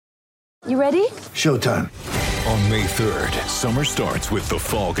You ready? Showtime. On May 3rd, summer starts with The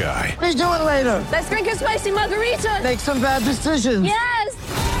Fall Guy. Let's do it later. Let's drink a spicy margarita. Make some bad decisions.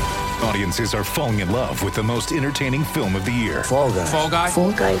 Yes! Audiences are falling in love with the most entertaining film of the year. Fall Guy. Fall Guy?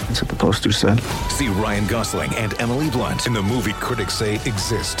 Fall guy. That's what the poster said. See Ryan Gosling and Emily Blunt in the movie critics say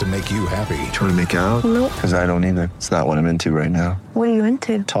exists to make you happy. Trying to make it out? Nope. Because I don't either. It's not what I'm into right now. What are you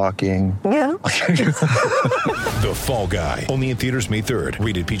into? Talking. Yeah. The Fall Guy. Only in theaters May 3rd.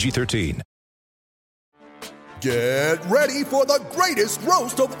 Rated PG-13. Get ready for the greatest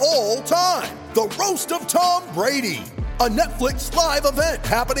roast of all time. The Roast of Tom Brady. A Netflix live event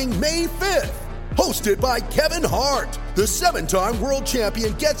happening May 5th. Hosted by Kevin Hart. The 7-time world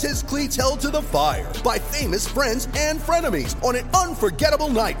champion gets his cleats held to the fire by famous friends and frenemies on an unforgettable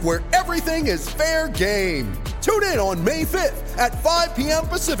night where everything is fair game. Tune in on May 5th at 5 p.m.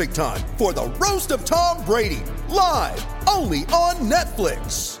 Pacific time for the Roast of Tom Brady. Live only on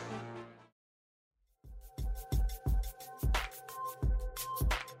Netflix.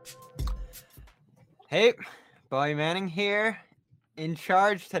 Hey, Bobby Manning here, in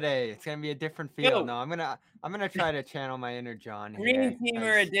charge today. It's gonna be a different feel. Yo. No, I'm gonna try to channel my inner John here. Green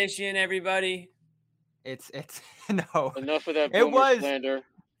Teamer edition, everybody. It's no. Enough of that It boomer was- slander.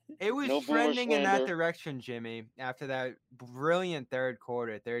 It was No boomer trending in that slander. direction, Jimmy. After that brilliant third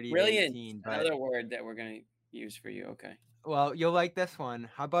quarter, 30 Brilliant. 18. But Another word that we're gonna use for you. Okay. well, you'll like this one.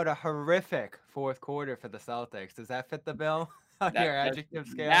 How about a horrific fourth quarter for the Celtics? Does that fit the bill on your adjective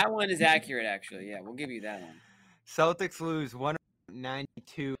scale? That one is accurate, actually. Yeah, we'll give you that one. Celtics lose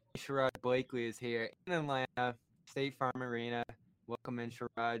 192. Sherrod Blakely is here in Atlanta, State Farm Arena. Welcome in,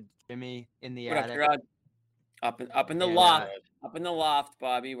 Sherrod. Jimmy in the What up, attic. Gerard? Up in the Yeah. loft. Up in the loft,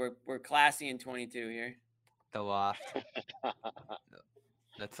 Bobby. We're classy in 22 here. The loft.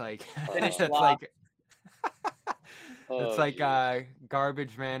 That's like Finished that's loft. like Oh, that's like geez.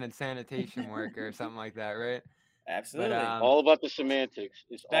 garbage man and sanitation worker or something like that, right? Absolutely. all all about the semantics.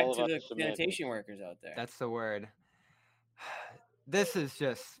 It's Back all to about the the semantics. sanitation workers out there. That's the word. This is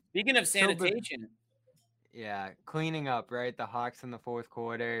just Speaking of so bad. sanitation, Yeah, cleaning up, right? The Hawks in the fourth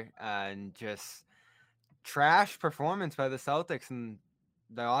quarter and just trash performance by the Celtics in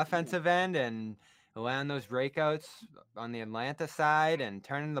the offensive end and allowing those breakouts on the Atlanta side and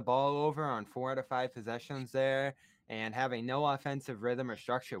turning the ball over on 4 out of 5 possessions there and having no offensive rhythm or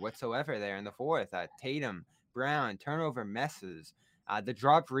structure whatsoever there in the fourth. Tatum, Brown, turnover messes. The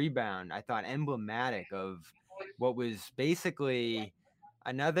dropped rebound, I thought emblematic of what was basically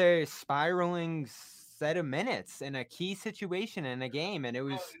another spiraling set of minutes in a key situation in a game, and it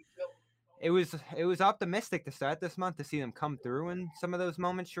was optimistic to start this month to see them come through in some of those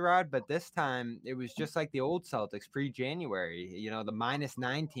moments, Sherrod. But this time it was just like the old Celtics pre-January. The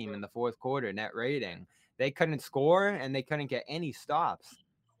 -9 team in the fourth quarter net rating. They couldn't score and they couldn't get any stops.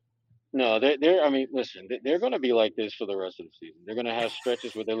 No, they're. I mean, listen, they're going to be like this for the rest of the season. They're going to have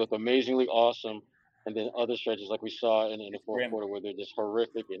stretches where they look amazingly awesome, and then other stretches like we saw in the fourth quarter where they're just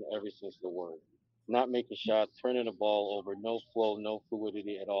horrific in every sense of the word. Not making shots, turning the ball over, no flow, no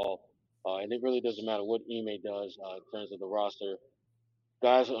fluidity at all. And it really doesn't matter what Ime does in terms of the roster.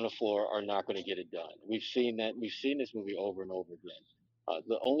 Guys on the floor are not going to get it done. We've seen that. We've seen this movie over and over again.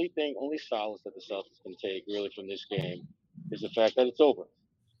 The only solace that the Celtics can take really from this game is the fact that it's over.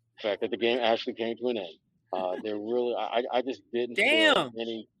 The fact that the game actually came to an end. They're really. I just didn't feel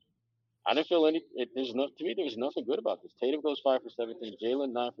any. I didn't feel any. To me, there was nothing good about this. Tatum goes 5 for 17.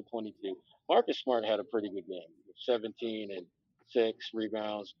 Jalen 9 for 22. Marcus Smart had a pretty good game, 17 and 6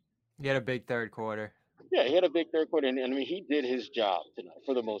 rebounds. He had a big third quarter. Yeah, he had a big third quarter, and I mean, he did his job tonight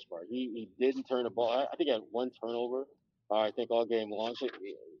for the most part. He didn't turn the ball. I think he had 1 turnover. I think all game long. So,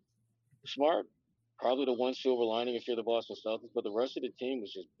 Smart, probably the one silver lining if you're the Boston Celtics, but the rest of the team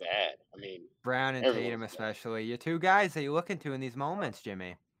was just bad. I mean, Brown and everyone Tatum was bad. especially. Your two guys that you look into in these moments,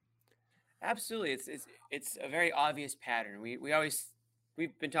 Jimmy. absolutely, it's a very obvious pattern.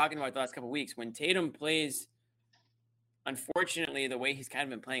 We've been talking about it the last couple of weeks. When Tatum plays, unfortunately, the way he's kind of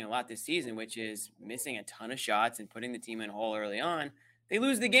been playing a lot this season, which is missing a ton of shots and putting the team in a hole early on, they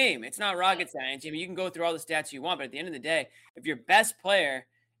lose the game. It's not rocket science. I mean, you can go through all the stats you want, but at the end of the day, if your best player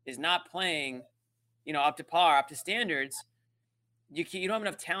is not playing, up to par, up to standards, you don't have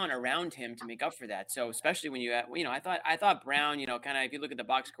enough talent around him to make up for that. So especially when I thought Brown, kind of if you look at the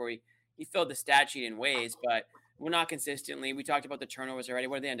box score, he filled the stat sheet in ways, but we're not consistently. We talked about the turnovers already.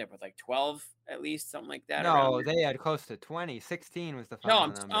 What did they end up with? Like 12 at least, something like that? No, they had close to 20. 16 was the No, final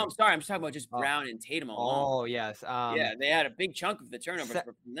I'm number. sorry. I'm just talking about just Brown and Tatum alone. Oh, yes. Yeah, they had a big chunk of the turnovers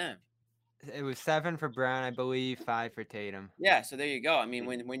from them. It was 7 for Brown, I believe, 5 for Tatum. Yeah, so there you go. I mean,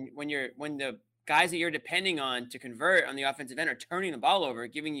 when the guys that you're depending on to convert on the offensive end are turning the ball over,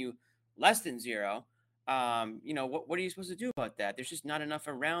 giving you less than 0. What are you supposed to do about that? There's just not enough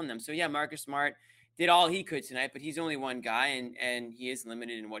around them. So yeah, Marcus Smart did all he could tonight, but he's only one guy, and he is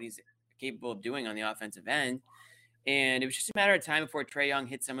limited in what he's capable of doing on the offensive end. And it was just a matter of time before Trae Young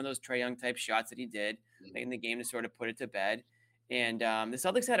hit some of those Trae Young type shots that he did late in the game to sort of put it to bed. And the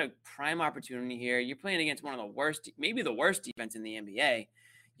Celtics had a prime opportunity here. You're playing against one of the worst, maybe the worst defense in the NBA.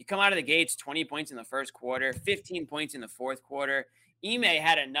 You come out of the gates, 20 points in the first quarter, 15 points in the fourth quarter. Ime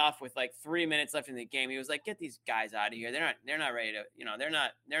had enough with like 3 minutes left in the game. He was like, "Get these guys out of here. They're not ready to,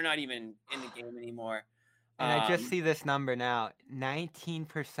 they're not even in the game anymore." And I just see this number now,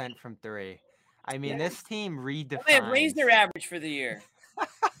 19% from 3. I mean, this team redefines. They have raised their average for the year.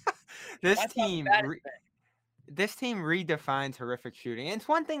 This team redefines horrific shooting. And it's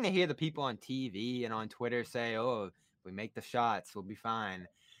one thing to hear the people on TV and on Twitter say, "Oh, if we make the shots, we'll be fine."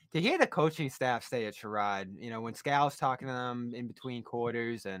 To hear the coaching staff say at Sherrod, when Scal's talking to them in between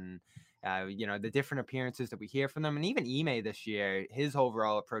quarters and, the different appearances that we hear from them, and even Ime this year, his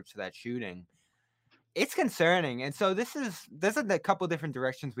overall approach to that shooting, it's concerning. And so there's a couple different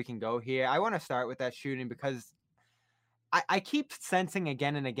directions we can go here. I want to start with that shooting because I keep sensing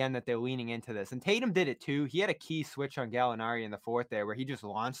again and again that they're leaning into this. And Tatum did it too. He had a key switch on Gallinari in the fourth there where he just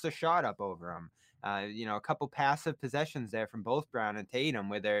launched a shot up over him. A couple passive possessions there from both Brown and Tatum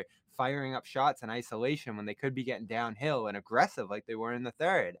where they're firing up shots in isolation when they could be getting downhill and aggressive like they were in the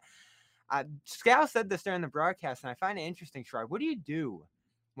third. Scal said this during the broadcast, and I find it interesting, Sherrod. What do you do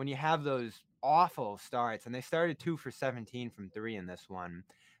when you have those awful starts? And they started 2 for 17 from 3 in this one.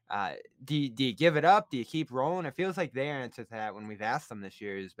 Do you give it up? Do you keep rolling? It feels like their answer to that when we've asked them this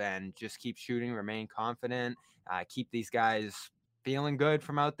year has been just keep shooting, remain confident, keep these guys feeling good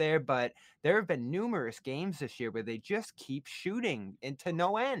from out there. But there have been numerous games this year where they just keep shooting into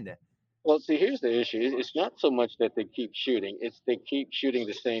no end. Well, see, here's the issue. It's not so much that they keep shooting. It's they keep shooting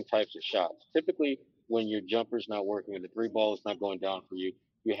the same types of shots. Typically, when your jumper's not working and the 3 ball is not going down for you,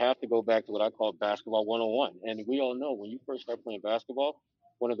 you have to go back to what I call basketball 101. And we all know when you first start playing basketball,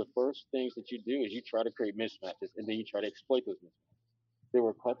 one of the first things that you do is you try to create mismatches, and then you try to exploit those mismatches. There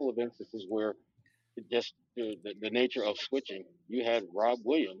were a couple of instances where just the nature of switching, you had Rob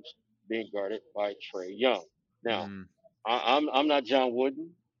Williams being guarded by Trae Young. Now, I'm not John Wooden.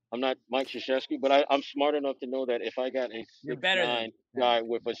 I'm not Mike Krzyzewski, but I'm smart enough to know that if I got a 6'9" guy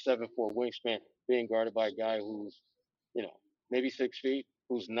with a 7'4" wingspan being guarded by a guy who's, maybe 6 feet,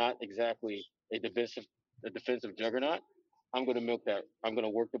 who's not exactly a defensive juggernaut, I'm going to milk that. I'm going to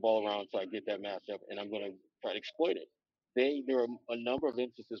work the ball around so I get that matchup, and I'm going to try to exploit it. There are a number of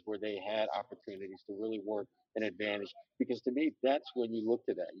instances where they had opportunities to really work an advantage, because to me, that's when you look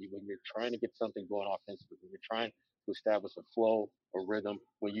to that. When you're trying to get something going offensively, when you're trying to establish a flow, a rhythm,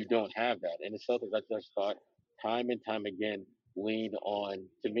 when you don't have that. And it's something I just thought time and time again leaned on,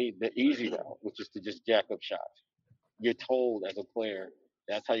 to me, the easy route, which is to just jack up shots. You're told as a player,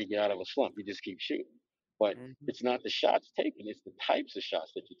 that's how you get out of a slump. You just keep shooting. But it's not the shots taken, it's the types of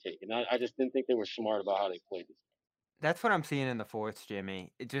shots that you take. And I just didn't think they were smart about how they played this. That's what I'm seeing in the fourths,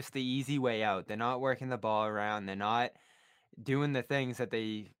 Jimmy. It's just the easy way out. They're not working the ball around. They're not doing the things that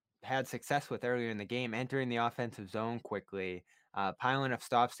they had success with earlier in the game, entering the offensive zone quickly, piling up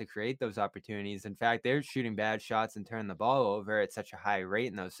stops to create those opportunities. In fact, they're shooting bad shots and turning the ball over at such a high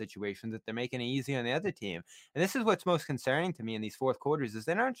rate in those situations that they're making it easy on the other team. And this is what's most concerning to me in these fourth quarters is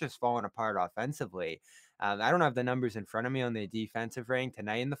they're not just falling apart offensively. I don't have the numbers in front of me on the defensive rank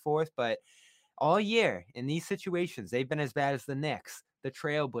tonight in the fourth, but all year in these situations, they've been as bad as the Knicks, the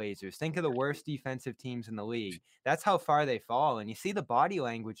Trailblazers. Think of the worst defensive teams in the league. That's how far they fall. And you see the body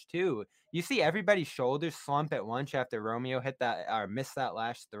language too. You see everybody's shoulders slump at once after Romeo hit that or missed that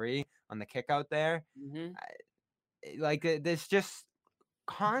last 3 on the kick out there. There's just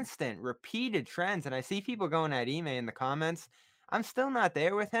constant repeated trends. And I see people going at Ime in the comments. I'm still not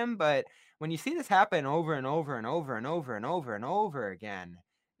there with him, but when you see this happen over and over and over and over and over and over again,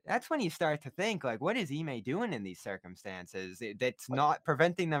 that's when you start to think, like, what is Ime doing in these circumstances that's not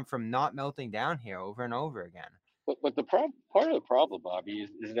preventing them from not melting down here over and over again? But the part of the problem, Bobby,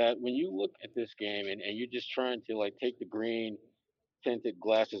 is that when you look at this game and you're just trying to, like, take the green tinted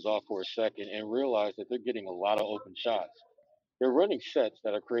glasses off for a second and realize that they're getting a lot of open shots. They're running sets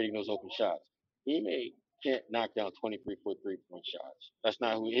that are creating those open shots. Ime can't knock down 23-foot 3-point shots. That's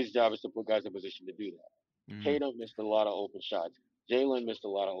not who his job is, to put guys in position to do that. Tatum missed a lot of open shots. Jalen missed a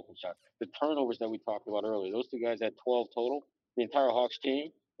lot of open shots. The turnovers that we talked about earlier, those 2 guys had 12 total. The entire Hawks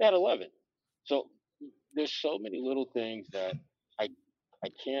team, they had 11. So there's so many little things that I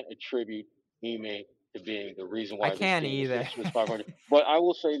can't attribute Ime to being the reason why. I can't either. But I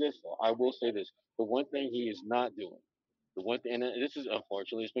will say this, though. The one thing he is not doing The one thing, and this is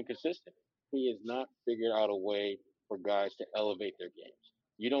unfortunately, it's been consistent. He has not figured out a way for guys to elevate their games.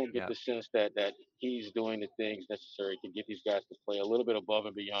 You don't get Yeah. the sense that he's doing the things necessary to get these guys to play a little bit above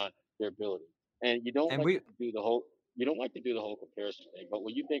and beyond their ability. And And you don't like to do the whole comparison thing. But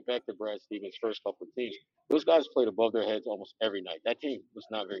when you think back to Brad Stevens' first couple of teams, those guys played above their heads almost every night. That team was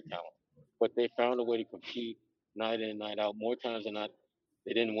not very talented, but they found a way to compete night in, night out. More times than not,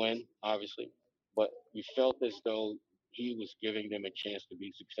 they didn't win, obviously, but you felt as though he was giving them a chance to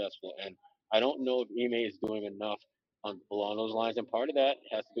be successful. And I don't know if Ime is doing enough along those lines. And part of that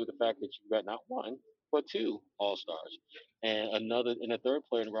has to do with the fact that you've got not one, but two All Stars, and a third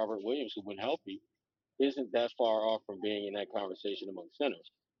player, in Robert Williams, who, when healthy, isn't that far off from being in that conversation among centers.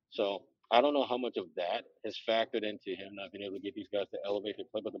 So I don't know how much of that has factored into him not being able to get these guys to elevate their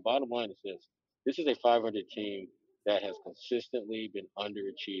play. But the bottom line is this is a 500 team that has consistently been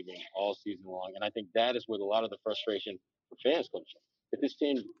underachieving all season long. And I think that is where a lot of the frustration for fans comes from. If this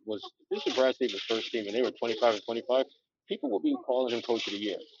was Brad Stevens' first team and they were 25 and 25, people will be calling him coach of the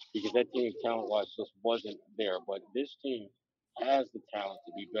year because that team talent-wise just wasn't there. But this team has the talent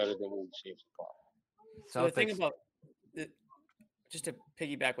to be better than what we've seen so far. So the thing about just to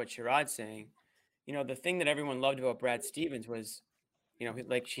piggyback what Sherrod's saying, the thing that everyone loved about Brad Stevens was,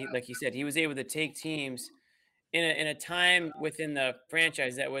 like he said, he was able to take teams in a time within the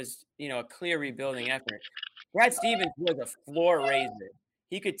franchise that was, a clear rebuilding effort. Brad Stevens was a floor raiser.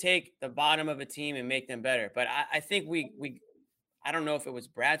 He could take the bottom of a team and make them better. But I think I don't know if it was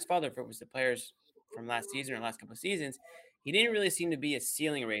Brad's fault or if it was the players from last season or last couple of seasons. He didn't really seem to be a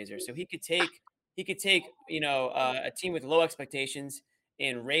ceiling raiser. So he could take a team with low expectations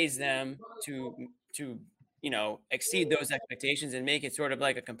and raise them to exceed those expectations and make it sort of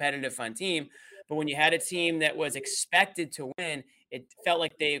like a competitive, fun team. But when you had a team that was expected to win, it felt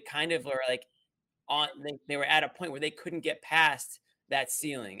like they kind of were like they were at a point where they couldn't get past that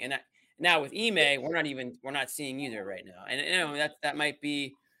ceiling. And now with Ime, we're not seeing either right now. And that might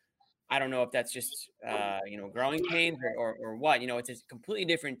be, I don't know if that's just growing pains or what. It's a completely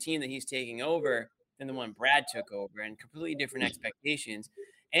different team that he's taking over than the one Brad took over, and completely different expectations.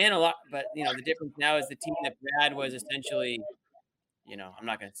 And but the difference now is the team that Brad was essentially, I'm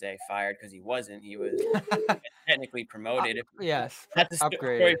not going to say fired because he wasn't. He was technically promoted. Yes, that's a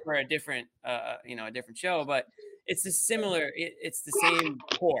upgraded. Story for a different, a different show. But it's it's the same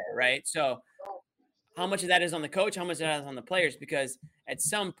core, right? So how much of that is on the coach? How much of that is on the players? Because at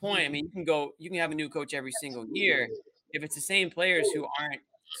some point, I mean, you can have a new coach every single year. If it's the same players who aren't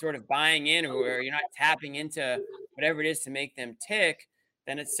sort of buying in, or you're not tapping into whatever it is to make them tick,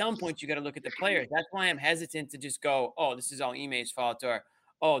 then at some point you got to look at the players. That's why I'm hesitant to just go, oh, this is all Ime's fault, or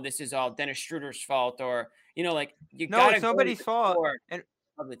oh, this is all Dennis Schroeder's fault, or it's nobody's fault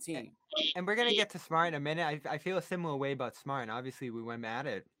of the team. And we're gonna get to Smart in a minute. I feel a similar way about Smart. And obviously, we went at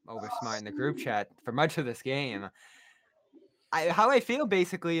it over Smart in the group chat for much of this game. How I feel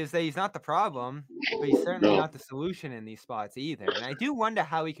basically is that he's not the problem, but he's certainly not the solution in these spots either. And I do wonder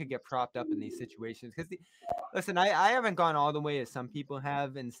how he could get propped up in these situations. Because, listen, I haven't gone all the way as some people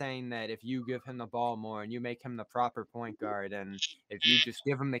have in saying that if you give him the ball more and you make him the proper point guard, and if you just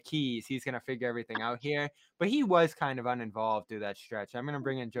give him the keys, he's going to figure everything out here. But he was kind of uninvolved through that stretch. I'm going to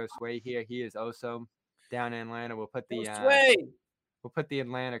bring in Joe Sway here. He is also down in Atlanta. We'll put the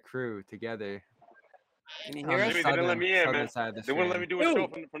Atlanta crew together. Can you hear us? They didn't let me in, man. They wouldn't let me do a show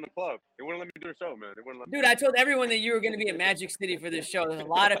from the club. They wouldn't let me do a show, man. They wouldn't let me. Dude, I told everyone that you were going to be at Magic City for this show. There's a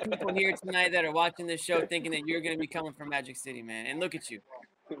lot of people here tonight that are watching this show thinking that you're going to be coming from Magic City, man. And look at you.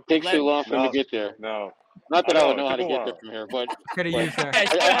 It takes too long for him to get there. No. Not that I would know how to get there from here, but could have used her.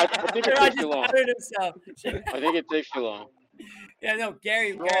 I think it takes too long. I think it takes too long. Yeah, no,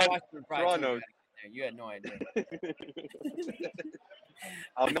 Gary watched the Ron knows. You had no idea.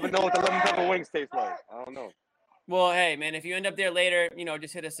 I'll never know what the lemon pepper wings taste like. I don't know. Well, hey, man, if you end up there later,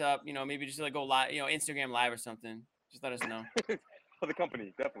 just hit us up. Maybe just like go live, Instagram live or something. Just let us know. For the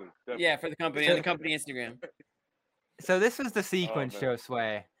company, definitely. Yeah, for the company, on the company Instagram. So this was the sequence, Joe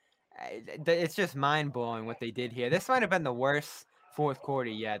Sway. It's just mind-blowing what they did here. This might have been the worst fourth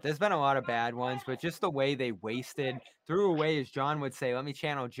quarter yet. There's been a lot of bad ones, but just the way they threw away, as John would say, let me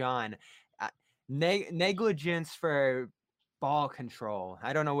channel John, negligence for ball control.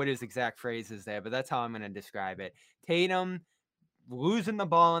 I don't know what his exact phrase is there, but that's how I'm going to describe it. Tatum losing the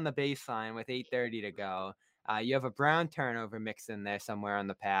ball on the baseline with 8:30 to go. You have a Brown turnover mixed in there somewhere on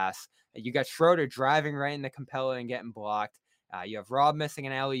the pass. You got Schroeder driving right into Capella and getting blocked. You have Rob missing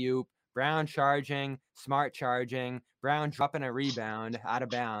an alley-oop, Brown charging, Smart charging, Brown dropping a rebound out of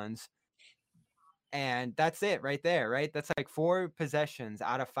bounds. And that's it right there, right? That's like 4 possessions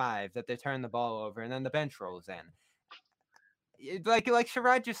out of 5 that they turn the ball over, and then the bench rolls in. like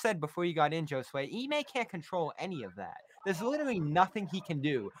Sherrod just said before you got in, Josue, Ime can't control any of that. There's literally nothing he can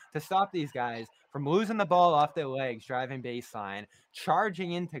do to stop these guys from losing the ball off their legs, driving baseline,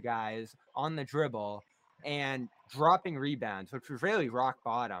 charging into guys on the dribble, and dropping rebounds, which was really rock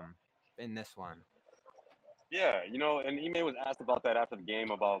bottom in this one. Yeah, and Ime was asked about that after the game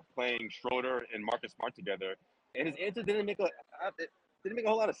about playing Schroeder and Marcus Smart together, and his answer didn't make a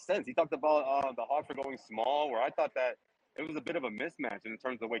whole lot of sense. He talked about the Hawks were going small, where I thought that it was a bit of a mismatch in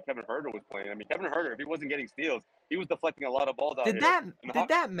terms of the way Kevin Huerter was playing. I mean, Kevin Huerter, if he wasn't getting steals, he was deflecting a lot of balls out here. Did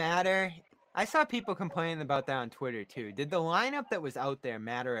that matter? I saw people complaining about that on Twitter too. Did the lineup that was out there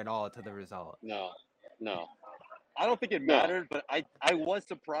matter at all to the result? No. I don't think it mattered, but I was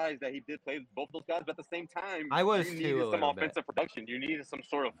surprised that he did play both those guys. But at the same time, I was you too, needed some offensive bit. production. You needed some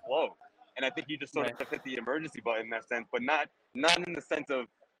sort of flow, and I think you just sort of hit the emergency button in that sense, but not in the sense of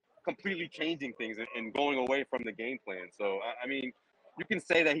completely changing things and going away from the game plan. So I mean, you can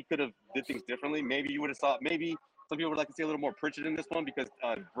say that he could have did things differently. Maybe you would have thought. Maybe some people would like to see a little more Pritchard in this one because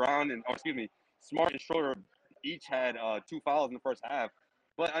Smart and Schroeder each had 2 fouls in the first half.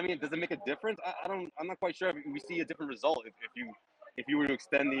 But I mean, does it make a difference? I'm not quite sure if we see a different result if you were to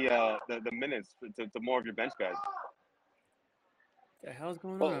extend the minutes to more of your bench guys. The hell's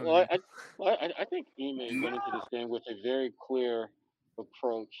going on? Well, I think Ime went into this game with a very clear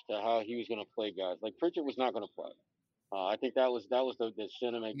approach to how he was going to play guys. Like Pritchard was not going to play. I think that was the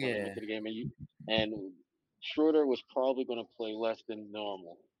sentiment going into the game, and Schroeder was probably going to play less than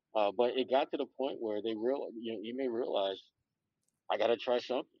normal. But it got to the point where Ime realized, I got to try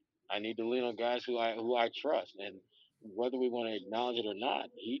something. I need to lean on guys who I trust, and whether we want to acknowledge it or not,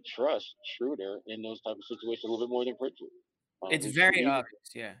 he trusts Schroeder in those type of situations a little bit more than Pritchard. It's very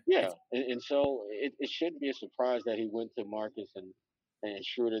obvious, yeah. Yeah, and so it shouldn't be a surprise that he went to Marcus and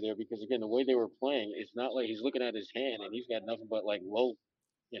Schroeder there because, again, the way they were playing, it's not like he's looking at his hand and he's got nothing but, like, low,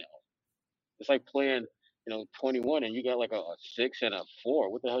 it's like playing, 21 and you got, like, a 6 and a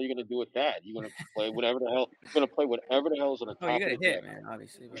 4. What the hell are you going to do with that? You're going to play whatever the hell is on the top you're of going the to hit, deck. man,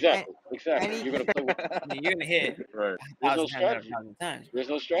 obviously. Exactly. You're going to play you're going to hit. Right. There's no strategy. There's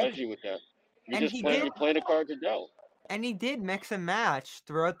no strategy with that. You're playing the cards you're dealt. And he did mix and match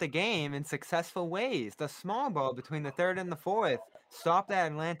throughout the game in successful ways. The small ball between the third and the fourth stopped that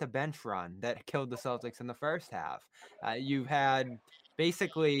Atlanta bench run that killed the Celtics in the first half. You've had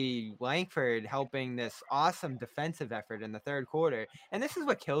basically Langford helping this awesome defensive effort in the third quarter. And this is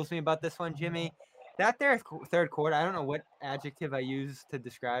what kills me about this one, Jimmy. That third quarter, I don't know what adjective I used to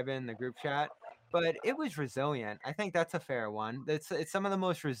describe it in the group chat, but it was resilient. I think that's a fair one. It's some of the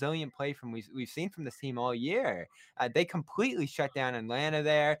most resilient play we've seen from this team all year. They completely shut down Atlanta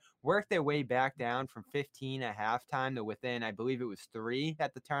there, worked their way back down from 15 at halftime to within, I believe it was 3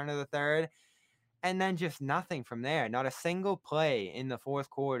 at the turn of the third, and then just nothing from there. Not a single play in the fourth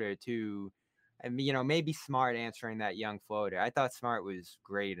quarter to, maybe Smart answering that young floater. I thought Smart was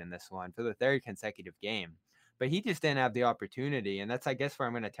great in this one for the third consecutive game. But he just didn't have the opportunity, and that's, I guess, where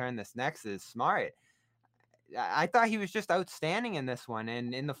I'm going to turn this next is Smart. I thought he was just outstanding in this one,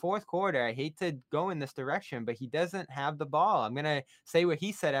 and in the fourth quarter, I hate to go in this direction, but he doesn't have the ball. I'm going to say what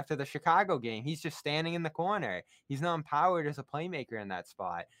he said after the Chicago game. He's just standing in the corner. He's not empowered as a playmaker in that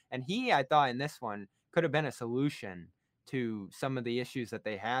spot, and I thought in this one, could have been a solution to some of the issues that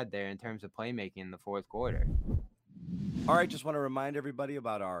they had there in terms of playmaking in the fourth quarter. All right, just want to remind everybody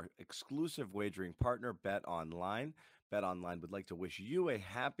about our exclusive wagering partner, BetOnline. BetOnline would like to wish you a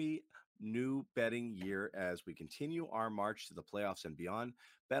happy new betting year as we continue our march to the playoffs and beyond.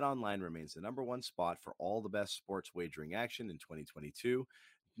 BetOnline remains the number one spot for all the best sports wagering action in 2022.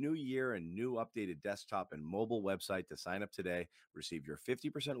 New year and new updated desktop and mobile website to sign up today. Receive your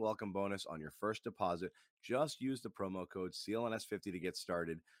 50% welcome bonus on your first deposit. Just use the promo code CLNS50 to get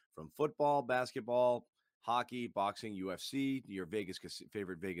started. From football, basketball, hockey, boxing, UFC, your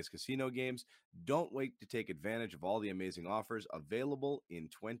favorite Vegas casino games. Don't wait to take advantage of all the amazing offers available in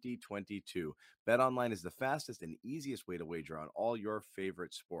 2022. BetOnline is the fastest and easiest way to wager on all your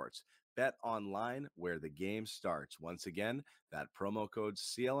favorite sports. BetOnline, where the game starts. Once again, that promo code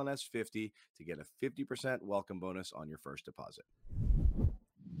CLNS50 to get a 50% welcome bonus on your first deposit.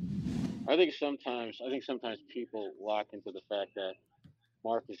 I think sometimes people lock into the fact that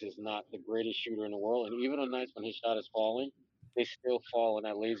Marcus is not the greatest shooter in the world, and even on nights when his shot is falling, they still fall in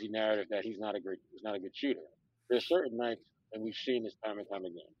that lazy narrative that he's not a good shooter. There's certain nights, and we've seen this time and time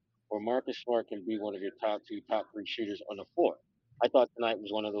again, where Marcus Smart can be one of your top 2, top 3 shooters on the floor. I thought tonight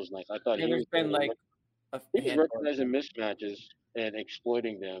was one of those nights. I thought he was recognizing mismatches and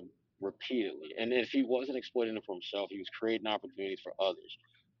exploiting them repeatedly. And if he wasn't exploiting them for himself, he was creating opportunities for others.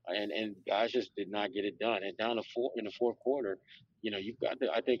 and guys just did not get it done. And down in the fourth quarter, you've got to,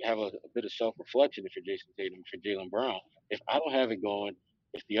 I think, have a bit of self-reflection if you're Jason Tatum, if you're Jaylen Brown. If I don't have it going,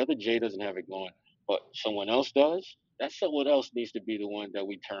 if the other Jay doesn't have it going, but someone else does, that someone else needs to be the one that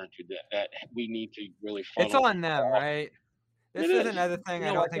we turn to. That we need to really funnel. It's on them, right? This is another thing.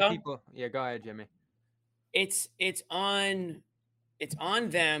 I don't think though? people. Yeah, go ahead, Jimmy. It's on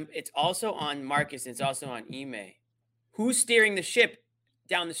them. It's also on Marcus. And it's also on Ime. Who's steering the ship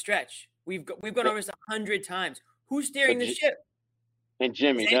down the stretch? We've gone over this 100 times. Who's steering the ship? And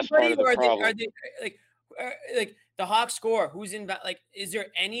Jimmy, that's part of the problem. Are they like the Hawks score? Who's in? Like, is there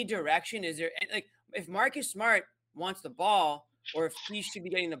any direction? Is there like if Marcus Smart wants the ball, or if he should be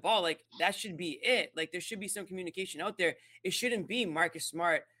getting the ball, like that should be it. Like there should be some communication out there. It shouldn't be Marcus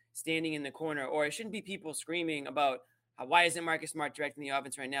Smart standing in the corner, or it shouldn't be people screaming about why isn't Marcus Smart directing the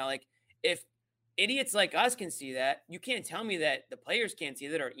offense right now? Like if idiots like us can see that, you can't tell me that the players can't see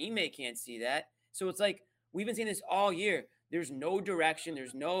that or Ime can't see that. So it's like we've been saying this all year. There's no direction.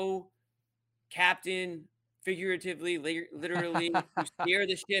 There's no captain, figuratively, literally, to steer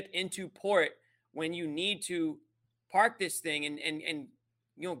the ship into port when you need to park this thing and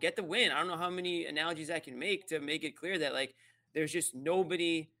get the win. I don't know how many analogies I can make to make it clear that like there's just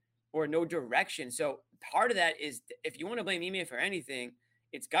nobody or no direction. So part of that is if you want to blame Ime for anything,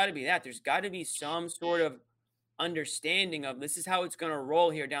 it's got to be that. There's got to be some sort of understanding of this is how it's going to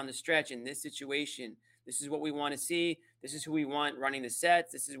roll here down the stretch in this situation. This is what we want to see. This is who we want running the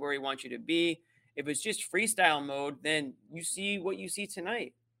sets. This is where we want you to be. If it's just freestyle mode, then you see what you see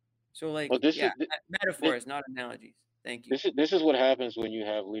tonight. So, like, metaphors, not analogies. Thank you. This is what happens when you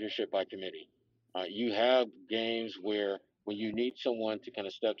have leadership by committee. You have games where when you need someone to kind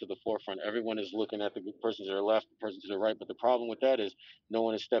of step to the forefront, everyone is looking at the person to their left, the person to the right. But the problem with that is no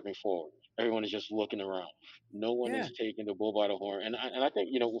one is stepping forward. Everyone is just looking around. No one is taking the bull by the horn. And I think,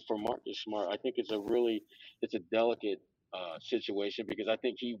 for Marcus Smart, I think it's a delicate situation because I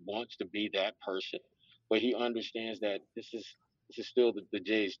think he wants to be that person, but he understands that this is still the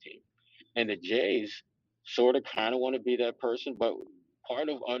Jays team. And the Jays sort of kind of want to be that person, but part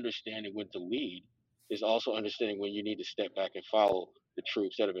of understanding when to lead is also understanding when you need to step back and follow the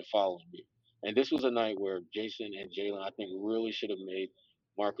troops that have been following you. And this was a night where Jason and Jaylen, I think, really should have made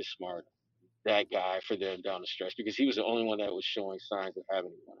Marcus Smart that guy for them down the stretch because he was the only one that was showing signs of having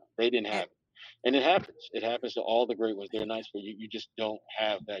it. They didn't have it. And it happens. It happens to all the great ones. There are nights where you just don't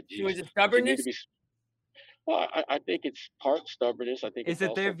have that juice. So is it stubbornness? Well, I think it's part stubbornness. I think is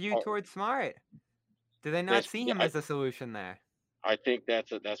it their view towards Smart? Do they not see him as a solution there? I think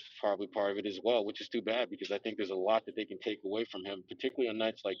that's probably part of it as well, which is too bad because I think there's a lot that they can take away from him, particularly on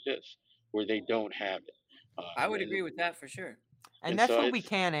nights like this where they don't have it. I would agree with that for sure. And that's what we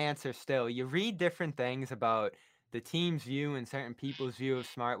can't answer still. You read different things about the team's view and certain people's view of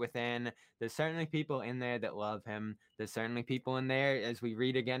Smart within. There's certainly people in there that love him. There's certainly people in there, as we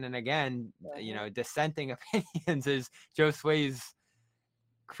read again and again, dissenting opinions as Joe Sway's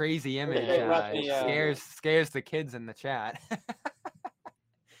crazy image scares the kids in the chat.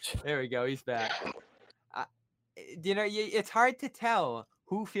 There we go. He's back. It's hard to tell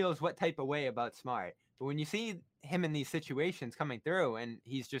who feels what type of way about Smart. But when you see him in these situations coming through and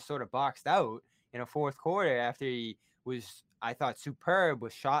he's just sort of boxed out in a fourth quarter after he was, I thought, superb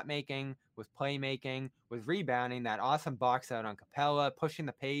with shot making, with playmaking, with rebounding, that awesome box out on Capella, pushing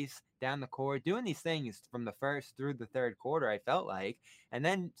the pace down the court, doing these things from the first through the third quarter, I felt like. And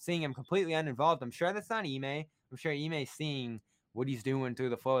then seeing him completely uninvolved. I'm sure that's not Ime. I'm sure Ime's seeing what he's doing through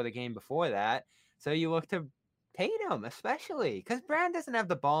the flow of the game before that. So you look to Tatum, especially, because Brown doesn't have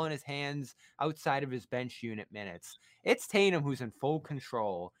the ball in his hands outside of his bench unit minutes. It's Tatum who's in full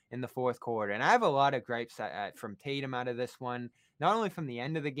control in the fourth quarter. And I have a lot of gripes from Tatum out of this one, not only from the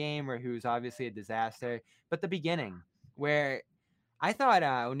end of the game where he was obviously a disaster, but the beginning where I thought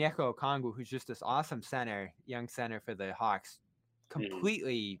Onyeka Okongwu, who's just this awesome young center for the Hawks,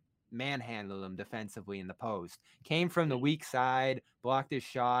 completely manhandled him defensively in the post. Came from the weak side, blocked his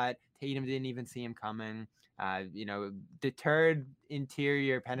shot. Tatum didn't even see him coming. Deterred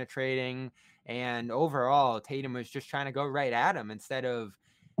interior penetrating, and overall Tatum was just trying to go right at him instead of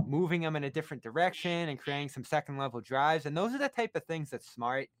moving him in a different direction and creating some second level drives. And those are the type of things that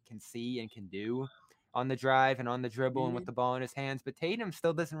Smart can see and can do on the drive and on the dribble and with the ball in his hands. But Tatum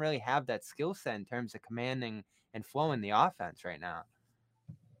still doesn't really have that skill set in terms of commanding and flowing the offense right now.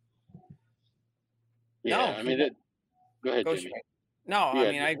 Yeah, I mean, go ahead, Jimmy. No,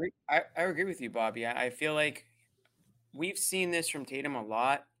 I mean, I agree. I agree with you, Bobby. I feel like we've seen this from Tatum a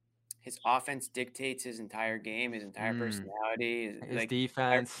lot. His offense dictates his entire game, his entire personality, his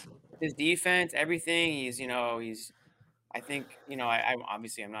defense, everything. He's I think, I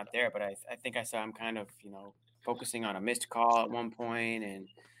obviously I'm not there, but I think I saw him kind of, focusing on a missed call at one point, and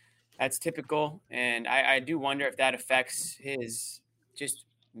that's typical. And I do wonder if that affects his just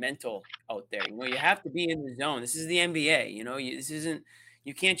mental out there. You have to be in the zone. This is the NBA.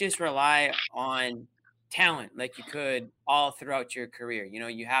 You can't just rely on talent like you could all throughout your career.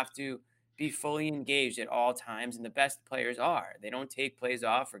 You have to be fully engaged at all times, and the best players are. They don't take plays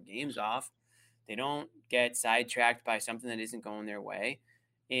off or games off. They don't get sidetracked by something that isn't going their way.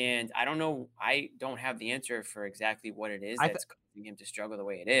 And I don't know. I don't have the answer for exactly what it is that's causing him to struggle the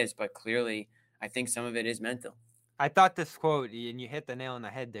way it is. But clearly, I think some of it is mental. I thought this quote, and you hit the nail on the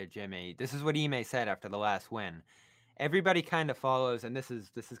head there, Jimmy. This is what Ime said after the last win. Everybody kind of follows, and this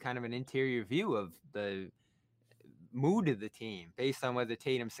is kind of an interior view of the mood of the team based on whether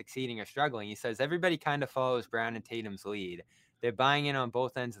Tatum's succeeding or struggling. He says everybody kind of follows Brown and Tatum's lead. They're buying in on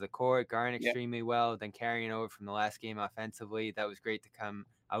both ends of the court, guarding extremely well, then carrying over from the last game offensively. That was great to come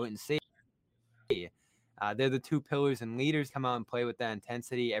out and see. They're the two pillars and leaders. Come out and play with that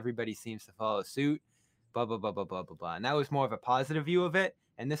intensity. Everybody seems to follow suit. Blah, blah, blah, blah, blah, blah, blah. And that was more of a positive view of it.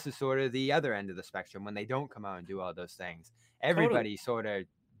 And this is sort of the other end of the spectrum when they don't come out and do all those things. Everybody sort of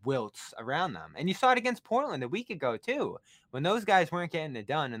wilts around them. And you saw it against Portland a week ago, too. When those guys weren't getting it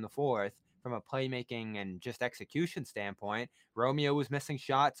done in the fourth from a playmaking and just execution standpoint, Romeo was missing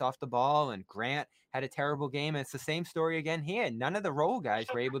shots off the ball and Grant had a terrible game. And it's the same story again here. None of the role guys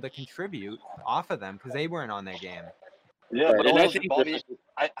were able to contribute off of them because they weren't on their game. Yeah, but also, Bobby,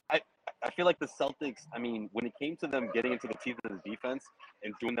 I feel like the Celtics, I mean, when it came to them getting into the teeth of the defense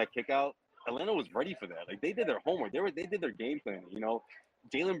and doing that kick out, Atlanta was ready for that. Like, they did their homework. They did their game plan,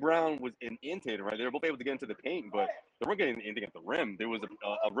 Jaylen Brown was in Tatum, right? They were both able to get into the paint, but they weren't getting anything at the rim. There was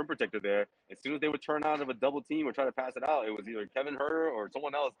a rim protector there. As soon as they would turn out of a double team or try to pass it out, it was either Kevin Huerter or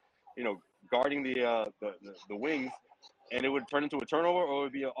someone else, guarding the wings, and it would turn into a turnover or it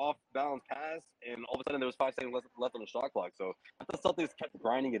would be an off-balance pass, and all of a sudden there was 5 seconds left on the shot clock. So I thought the Celtics kept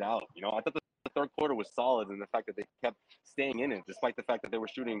grinding it out. I thought the third quarter was solid in the fact that they kept staying in it, despite the fact that they were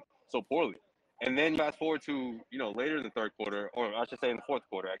shooting so poorly. And then fast forward to, later in the third quarter, or I should say in the fourth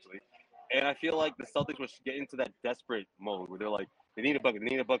quarter, actually. And I feel like the Celtics were getting into that desperate mode where they're like, they need a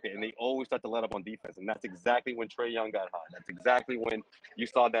bucket, and they always start to let up on defense. And that's exactly when Trae Young got hot. That's exactly when you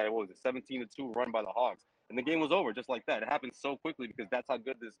saw that, 17-2 run by the Hawks. And the game was over just like that. It happened so quickly because that's how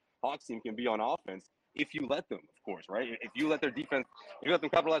good this Hawks team can be on offense if you let them, of course, right? If you let them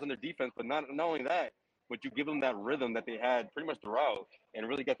capitalize on their defense, but not only that, but you give them that rhythm that they had pretty much throughout and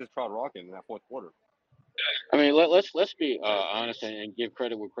really get this crowd rocking in that fourth quarter. I mean, let's be honest and give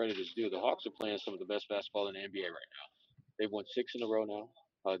credit where credit is due. The Hawks are playing some of the best basketball in the NBA right now. They've won 6 in a row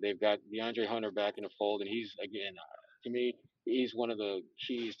now. They've got DeAndre Hunter back in the fold, and he's, again, to me, he's one of the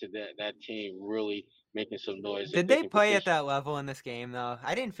keys to that team really making some noise. Did they play at that level in this game, though?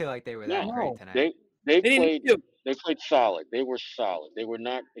 I didn't feel like they were that great tonight. They played solid. They were solid. They were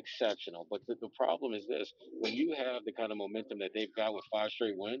not exceptional. But the problem is this. When you have the kind of momentum that they've got with 5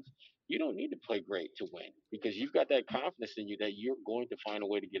 straight wins, you don't need to play great to win because you've got that confidence in you that you're going to find a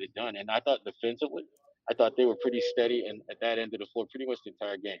way to get it done. And I thought defensively, they were pretty steady and at that end of the floor pretty much the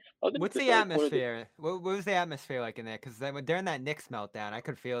entire game. What's the atmosphere? What was the atmosphere like in there? Because during that Knicks meltdown, I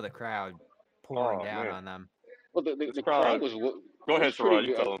could feel the crowd pouring down on them. Well, the crowd was. Go ahead, Sarah.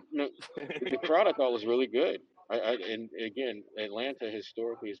 You tell them. No, the crowd I thought was really good. And again, Atlanta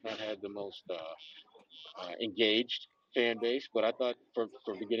historically has not had the most engaged fan base, but I thought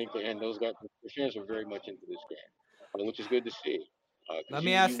from beginning to end, the fans were very much into this game, which is good to see. Let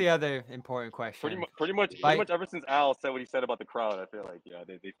me ask the other important question. Pretty much ever since Al said what he said about the crowd, I feel like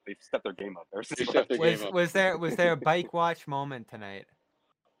they've stepped their game up. Was there a bike watch moment tonight?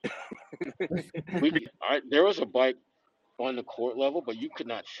 There was a bike on the court level, but you could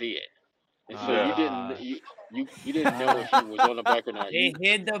not see it. And so you didn't know if he was on the bike or not. They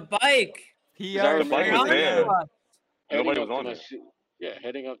hid the bike. The bike was there. Nobody was on it.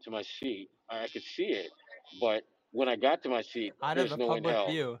 Heading up to my seat, I could see it, but when I got to my seat, there's no one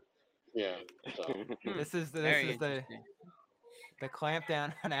else. View. Yeah. So. This is the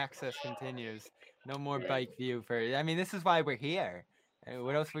clampdown on access continues. No more bike view this is why we're here.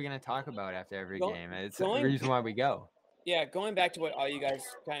 What else are we going to talk about after every game? It's the reason why we go. Yeah, going back to what all you guys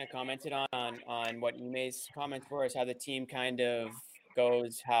kind of commented on what Ime's comments were, is how the team kind of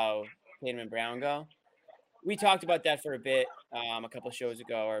goes, how Tatum and Brown go. We talked about that for a bit a couple of shows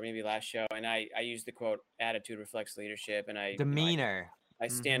ago, or maybe last show, and I used the quote, "Attitude reflects leadership," and demeanor. I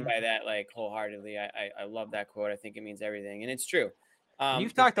stand by that wholeheartedly. I love that quote. I think it means everything, and it's true.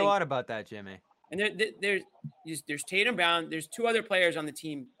 You've talked a lot about that, Jimmy. And there's Tatum Brown. There's 2 other players on the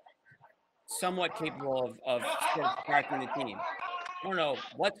team somewhat capable of sort of sparking the team. I don't know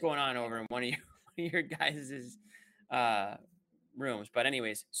what's going on over in one of your guys' rooms, but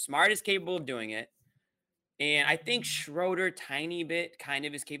anyways, Smart is capable of doing it. And I think Schroeder, tiny bit, kind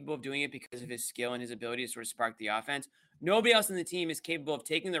of is capable of doing it because of his skill and his ability to sort of spark the offense. Nobody else in the team is capable of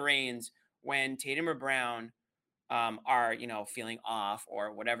taking the reins when Tatum or Brown are, feeling off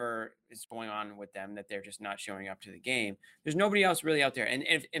or whatever is going on with them, that they're just not showing up to the game. There's nobody else really out there. And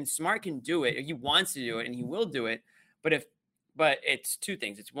if Smart can do it, if he wants to do it, and he will do it, but it's two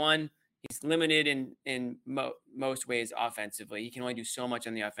things. It's one, he's limited in most ways offensively. He can only do so much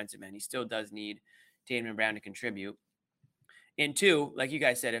on the offensive end. He still does need Tatum and Brown to contribute. And two, like you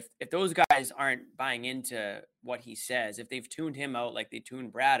guys said, if those guys aren't buying into what he says, if they've tuned him out like they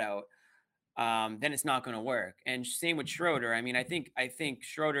tuned Brad out, then it's not going to work. And same with Schroeder. I mean, I think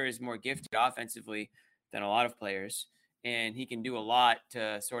Schroeder is more gifted offensively than a lot of players, and he can do a lot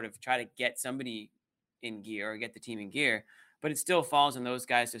to sort of try to get somebody in gear or get the team in gear. But it still falls on those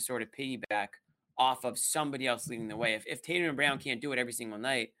guys to sort of piggyback off of somebody else leading the way. If Tatum and Brown can't do it every single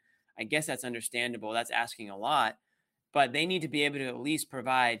night, I guess that's understandable. That's asking a lot. But they need to be able to at least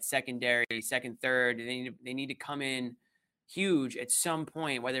provide secondary, second, third. They need to come in huge at some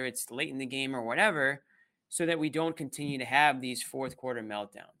point, whether it's late in the game or whatever, so that we don't continue to have these fourth quarter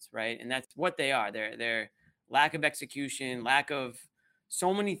meltdowns, right? And that's what they are. They're lack of execution, lack of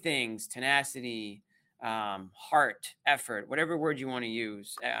so many things, tenacity, heart, effort, whatever word you want to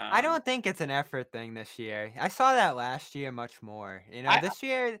use. I don't think it's an effort thing this year. I saw that last year much more. This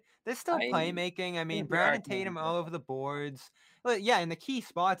year there's still playmaking. I mean, Brown and Tatum all over the boards. Well, yeah, in the key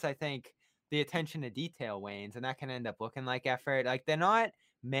spots, I think the attention to detail wanes, and that can end up looking like effort. Like, they're not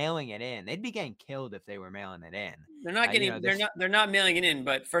mailing it in. They'd be getting killed if they were mailing it in. They're not getting. They're not mailing it in.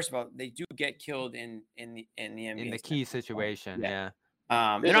 But first of all, they do get killed in the NBA in the key situation. Yeah.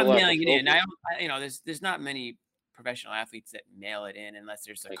 They're not mailing it in. There's not many professional athletes that mail it in unless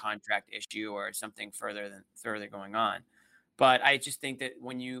there's a contract issue or something further going on. But I just think that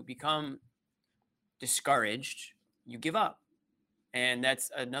when you become discouraged, you give up. And that's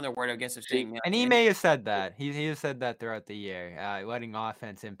another word, I guess, of saying. And he may have said that. He has said that throughout the year. Letting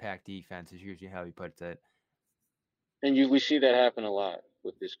offense impact defense is usually how he puts it. And we see that happen a lot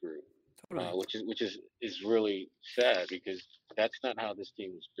with this group. Totally. Which is really sad, because that's not how this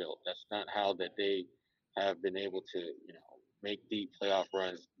team was built. That's not how that they have been able to, make deep playoff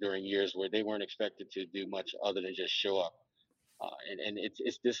runs during years where they weren't expected to do much other than just show up. And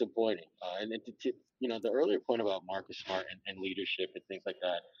it's disappointing. The earlier point about Marcus Smart and leadership and things like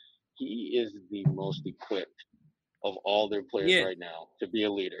that, he is the most equipped of all their players right now to be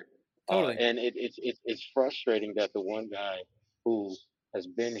a leader. Totally. And it's frustrating that the one guy who has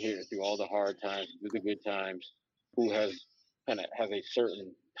been here through all the hard times, through the good times, who has a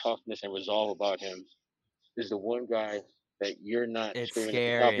certain toughness and resolve about him, is the one guy that you're not screaming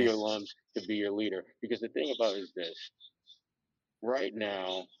at the top of your lungs to be your leader. Because the thing about it is this: right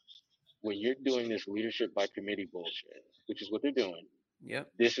now, when you're doing this leadership by committee bullshit, which is what they're doing,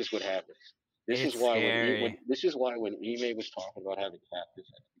 this is what happens. This is why when Ime was talking about having captains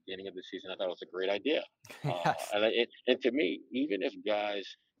at the beginning of the season, I thought it was a great idea. And to me, even if guys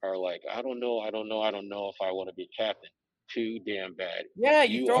are like, I don't know if I want to be captain, too damn bad. Yeah,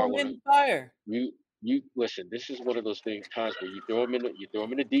 you throw them in the fire. You listen. This is one of those things where you throw them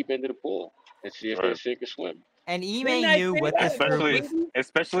in the deep end of the pool and see if they sink or swim. And Ime knew what this group was.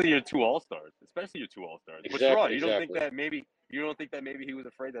 Especially your two all-stars. Which Exactly, you don't think that maybe he was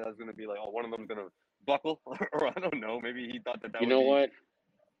afraid that I was going to be like, oh, one of them's going to buckle, or I don't know. Maybe he thought that. What?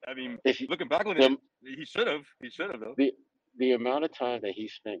 I mean, looking back on it, he should have though. The amount of time that he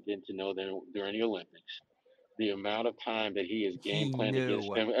spent getting to know them during the Olympics, the amount of time that he is game planning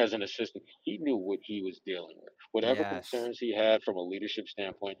against them as an assistant, he knew what he was dealing with. Whatever concerns he had from a leadership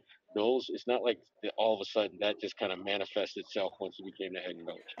standpoint, it's not like all of a sudden that just kind of manifested itself once he became the head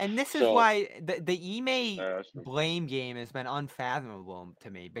coach. And this is why the Ime blame game has been unfathomable to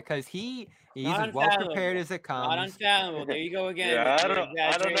me, because he's as well prepared as it comes. Not unfathomable. There you go again. Yeah,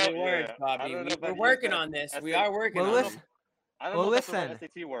 I don't know. Words, Bobby. We're working on this. We are working on this. I don't know if that's the right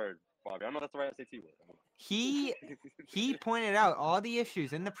SAT word, Bobby. I don't know if that's the right SAT word. He pointed out all the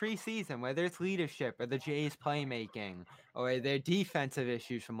issues in the preseason, whether it's leadership or the Jays playmaking or their defensive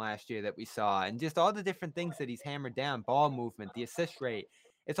issues from last year that we saw, and just all the different things that he's hammered down: ball movement, the assist rate.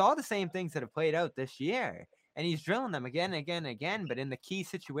 It's all the same things that have played out this year, and he's drilling them again and again and again. But in the key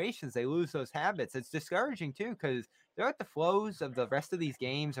situations, they lose those habits. It's discouraging too, because throughout the flows of the rest of these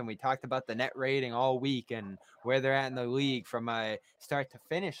games, and we talked about the net rating all week and where they're at in the league from a start to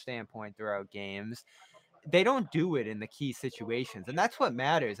finish standpoint throughout games, they don't do it in the key situations, and that's what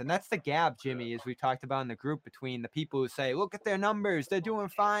matters. And that's the gap, Jimmy, as we talked about in the group, between the people who say, look at their numbers, they're doing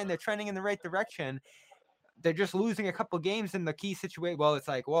fine, they're trending in the right direction. They're just losing a couple games in the key situation. Well, it's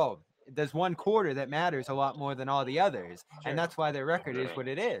like, whoa, there's one quarter that matters a lot more than all the others, and that's why their record is what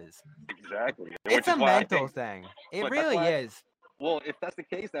it is. Exactly. It's a mental thing. It really is. Well, if that's the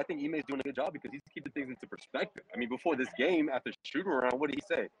case, I think Ime's doing a good job because he's keeping things into perspective. I mean, before this game, after shoot around, what did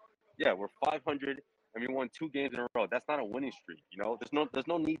he say? Yeah, we're 500 and we won 2 games in a row. That's not a winning streak. You know, there's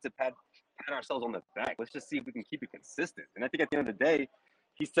no need to pat ourselves on the back. Let's just see if we can keep it consistent. And I think at the end of the day,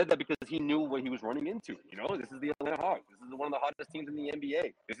 he said that because he knew what he was running into. You know, this is the Atlanta Hawks. This is one of the hottest teams in the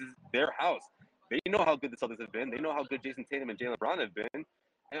NBA. This is their house. They know how good the Celtics have been. They know how good Jason Tatum and Jaylen Brown have been.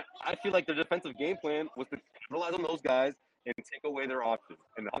 And I feel like their defensive game plan was to capitalize on those guys and take away their options.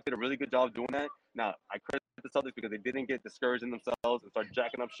 And the Hawks did a really good job doing that. Now, I credit the Celtics because they didn't get discouraged in themselves and start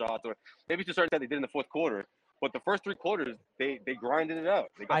jacking up shots, or maybe to a certain extent they did in the fourth quarter. But the first 3 quarters, they grinded it out.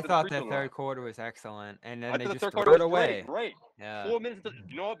 I thought the third quarter was excellent, and then they just third threw it away. Right. Yeah. 4 minutes into,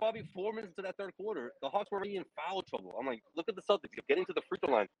 you know what, Bobby? 4 minutes into that third quarter, the Hawks were already in foul trouble. I'm like, look at the Celtics getting to the free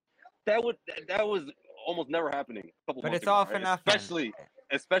throw line. That was almost never happening a couple months ago. But it's all for nothing.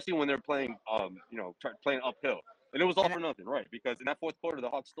 Especially when they're playing, playing uphill. And it was all for nothing, right? Because in that fourth quarter, the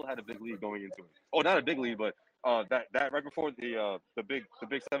Hawks still had a big lead going into it. Oh, not a big lead, but that right before the big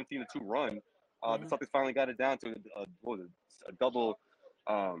 17-2 run, the Celtics finally got it down to a double.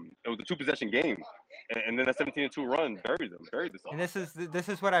 It was a 2-possession game, and then that 17-2 run buried the Celtics. And this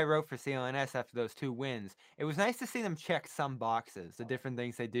is what I wrote for CLNS after those 2 wins. It was nice to see them check some boxes, the different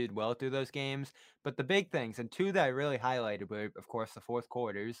things they did well through those games, but the big things, and 2 that I really highlighted were, of course, the fourth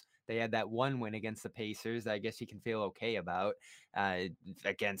quarters. They had that 1 win against the Pacers that I guess you can feel okay about,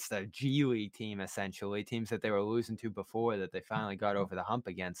 against a G League team, essentially, teams that they were losing to before that they finally got over the hump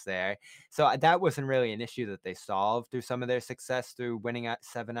against there. So that wasn't really an issue that they solved through some of their success through winning at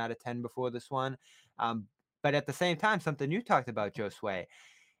 7 out of 10 before this one. But at the same time, something you talked about, Josue,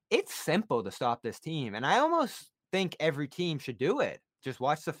 it's simple to stop this team. And I almost think every team should do it. Just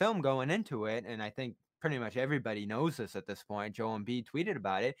watch the film going into it. And I think pretty much everybody knows this at this point. Joel Embiid tweeted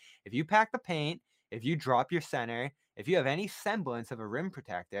about it. If you pack the paint, if you drop your center, if you have any semblance of a rim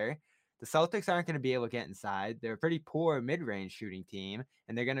protector, the Celtics aren't going to be able to get inside. They're a pretty poor mid-range shooting team,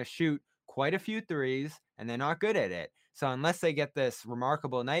 and they're going to shoot quite a few threes, and they're not good at it. So unless they get this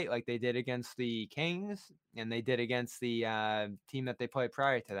remarkable night like they did against the Kings, and they did against the team that they played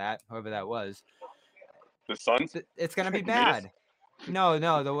prior to that, whoever that was, the Suns, it's going to be bad. No,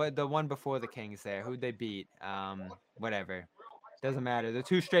 the one before the Kings there. Who'd they beat? Whatever. Doesn't matter. The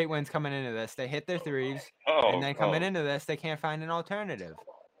 2 straight wins coming into this. They hit their threes, and then coming into this, they can't find an alternative.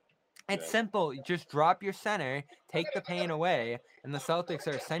 It's simple. You just drop your center, take the paint away, and the Celtics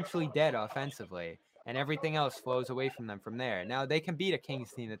are essentially dead offensively, and everything else flows away from them from there. Now, they can beat a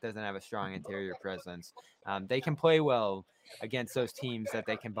Kings team that doesn't have a strong interior presence. They can play well against those teams that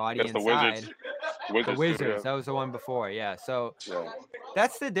they can body inside. The Wizards, that was the one before, yeah. So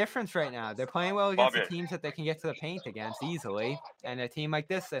that's the difference right now. They're playing well against the teams that they can get to the paint against easily, and a team like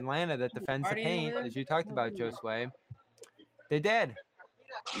this, Atlanta, that defends the paint, as you talked about, Josue, they're dead.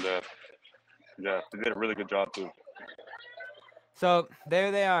 Yeah, they did a really good job too. So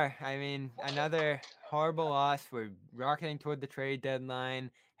there they are. I mean, another horrible loss. We're rocketing toward the trade deadline.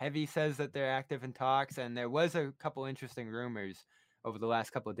 Heavy says that they're active in talks, and there was a couple interesting rumors over the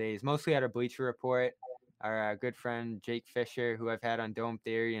last couple of days, mostly at our Bleacher Report. Our good friend Jake Fisher, who I've had on Dome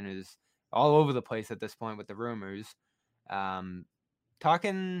Theory and is all over the place at this point with the rumors,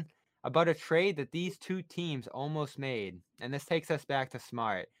 talking about a trade that these 2 teams almost made. And this takes us back to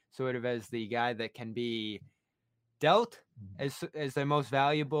Smart, sort of as the guy that can be dealt as their most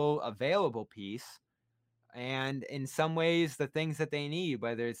valuable available piece. And in some ways, the things that they need,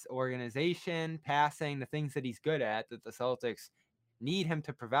 whether it's organization, passing, the things that he's good at, that the Celtics need him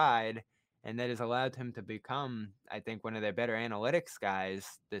to provide, and that has allowed him to become, I think, one of their better analytics guys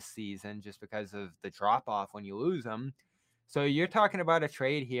this season, just because of the drop-off when you lose them. So you're talking about a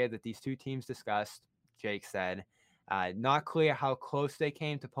trade here that these 2 teams discussed, Jake said. Not clear how close they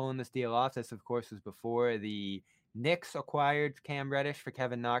came to pulling this deal off. This, of course, was before the Knicks acquired Cam Reddish for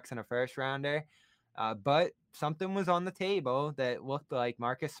Kevin Knox in a first-rounder. But something was on the table that looked like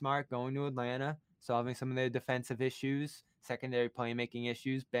Marcus Smart going to Atlanta, solving some of their defensive issues, secondary playmaking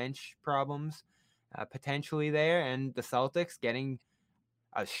issues, bench problems, potentially there, and the Celtics getting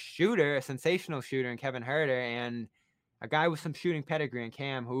a shooter, a sensational shooter in Kevin Huerter, and a guy with some shooting pedigree in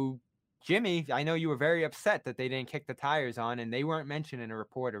Cam, who, Jimmy, I know you were very upset that they didn't kick the tires on, and they weren't mentioned in a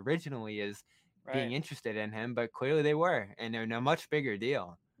report originally as being interested in him, but clearly they were, and they're in a much bigger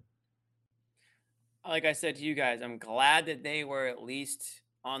deal. like I said to you guys, I'm glad that they were at least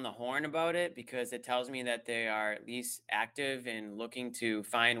on the horn about it, because it tells me that they are at least active and looking to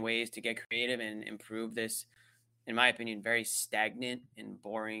find ways to get creative and improve this, in my opinion, very stagnant and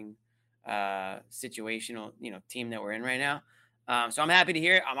boring situational, team that we're in right now. So I'm happy to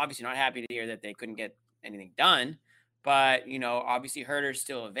hear. I'm obviously not happy to hear that they couldn't get anything done, but obviously Herter's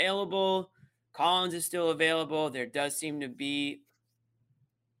still available. Collins is still available. There does seem to be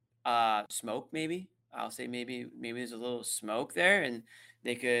smoke. Maybe I'll say maybe there's a little smoke there, and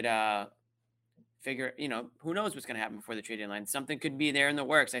they could figure. Who knows what's going to happen before the trade deadline? Something could be there in the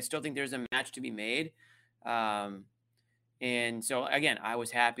works. I still think there's a match to be made. And so, again, I was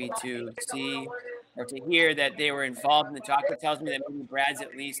happy to see or to hear that they were involved in the talk. That tells me that maybe Brad's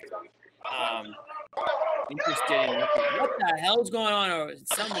at least interested in what the hell's going on, or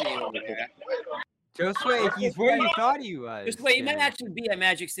somebody over there. Josue, he's where you thought he was. Just wait, he might actually be at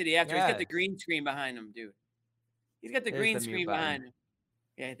Magic City after. He's got the green screen behind him, dude. He's got the green screen behind him.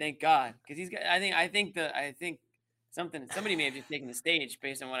 Yeah, thank God, because he's got. I think somebody may have just taken the stage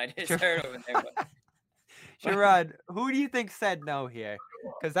based on what I just heard over there. But. Sherrod, who do you think said no here?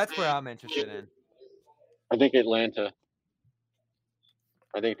 Because that's where I'm interested in. I think Atlanta.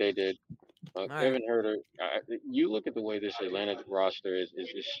 I think they did. Kevin Huerter. You look at the way this Atlanta roster is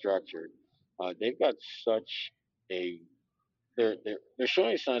structured. They've got such a. They're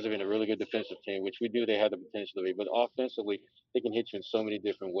showing signs of being a really good defensive team, which we knew they had the potential to be. But offensively, they can hit you in so many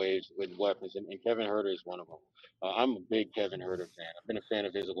different ways with weapons, and Kevin Huerter is one of them. I'm a big Kevin Huerter fan. I've been a fan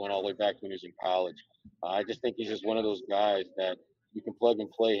of his going all the way back when he was in college. I just think he's just one of those guys that you can plug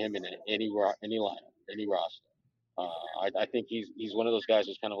and play him in any lineup, any roster. I think he's one of those guys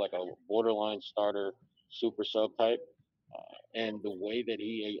who's kind of like a borderline starter, super sub type, and the way that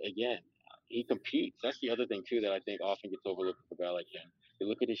he competes. That's the other thing too that I think often gets overlooked for a guy like him. You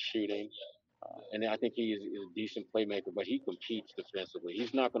look at his shooting, and I think he is a decent playmaker, but he competes defensively.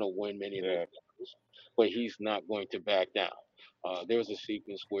 He's not going to win many of those games, but he's not going to back down. There was a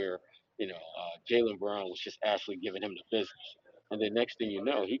sequence where Jaylen Brown was just actually giving him the business, and the next thing you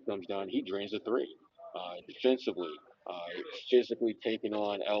know, he comes down, he drains a three. Defensively, physically taking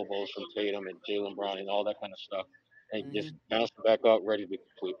on elbows from Tatum and Jaylen Brown and all that kind of stuff, and just bouncing back up, ready to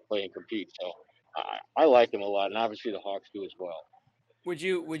play and compete. So I like him a lot, and obviously the Hawks do as well. Would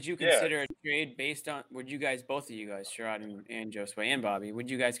you consider a trade based on? Would you guys, both of you guys, Sherrod and Josue and Bobby, would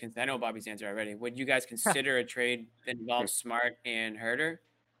you guys? I know Bobby's answer already. Would you guys consider a trade that involves Smart and Huerter?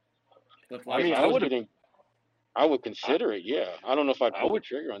 I mean, I would consider it. Yeah, I don't know if I'd pull the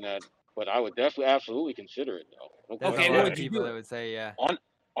trigger on that, but I would definitely, absolutely consider it though. Okay, what would people that would say, yeah.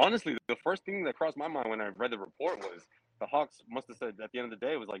 Honestly, the first thing that crossed my mind when I read the report was the Hawks must have said at the end of the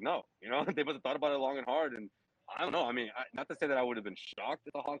day, it was like, no, they must have thought about it long and hard. And I don't know. I mean, not to say that I would have been shocked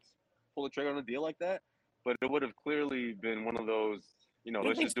if the Hawks pulled the trigger on a deal like that, but it would have clearly been one of those,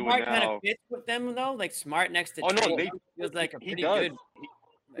 let's just do it now. Kind of fits with them though, like Smart next to. Oh no, feels like a pretty good.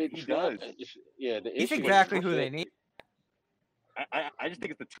 He does. Yeah, he's exactly who they need. I just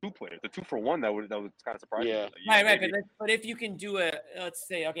think it's the two players, the 2-for-1 that was kind of surprising. Yeah, right. But if you can do let's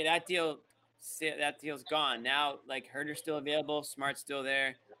say, okay, that deal's gone now. Like Huerter's still available, Smart's still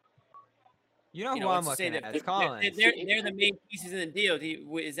there. You know who I'm looking at? It's Collins. They're the main pieces in the deal.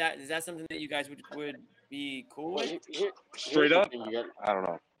 Is that something that you guys would be cool with? Straight up, I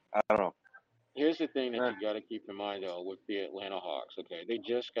don't know. Here's the thing that you got to keep in mind though with the Atlanta Hawks. Okay, they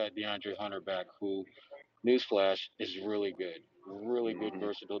just got DeAndre Hunter back, who, newsflash, is really good. Really good,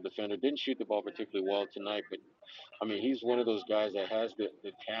 versatile defender. Didn't shoot the ball particularly well tonight, but I mean, he's one of those guys that has the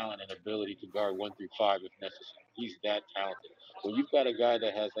talent and ability to guard 1 through 5 if necessary. He's that talented. When you've got a guy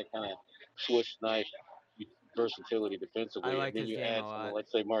that has that kind of Swiss knife versatility defensively, and then you add someone,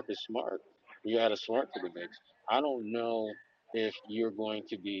 let's say Marcus Smart, you add a Smart to the mix. I don't know if you're going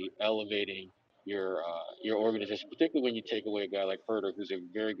to be elevating your organization, particularly when you take away a guy like Huerter, who's a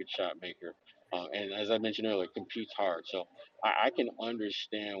very good shot maker. And as I mentioned earlier, competes hard. So I can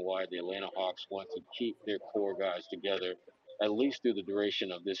understand why the Atlanta Hawks want to keep their core guys together, at least through the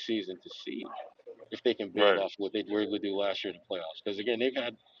duration of this season, to see if they can build off what they were able to do last year in the playoffs. Because, again, they've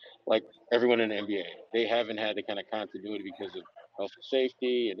had, like everyone in the NBA, they haven't had the kind of continuity because of health and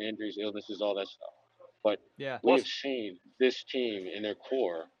safety and injuries, illnesses, all that stuff. But we have seen this team in their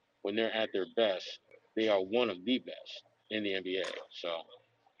core, when they're at their best, they are one of the best in the NBA. So,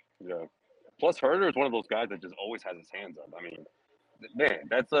 yeah. Plus, Huerter is one of those guys that just always has his hands up. I mean, man,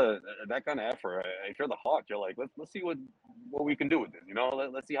 that's that kind of effort. If you're the Hawks, you're like, let's see what we can do with this.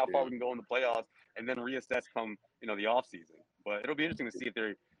 Let's see how far we can go in the playoffs, and then reassess come the off season. But it'll be interesting to see if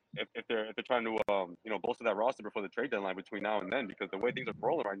they're trying to bolster that roster before the trade deadline between now and then, because the way things are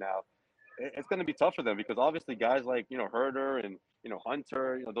rolling right now, it's going to be tough for them because obviously guys like, Herder and,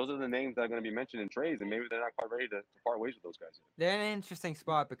 Hunter, those are the names that are going to be mentioned in trades, and maybe they're not quite ready to part ways with those guys. They're in an interesting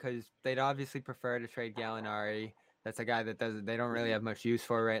spot because they'd obviously prefer to trade Gallinari. That's a guy that they don't really have much use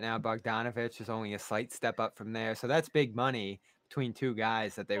for right now. Bogdanovich is only a slight step up from there. So that's big money between two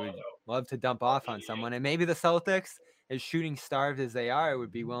guys that they would love to dump off on someone. And maybe the Celtics, as shooting starved as they are,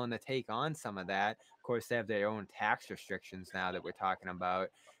 would be willing to take on some of that. Of course, they have their own tax restrictions now that we're talking about,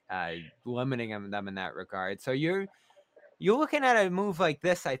 limiting them in that regard. So you're looking at a move like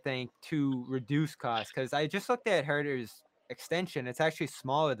this, I think, to reduce costs, because I just looked at Herder's extension. It's actually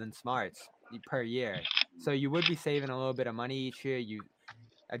smaller than Smart's per year. So you would be saving a little bit of money each year. You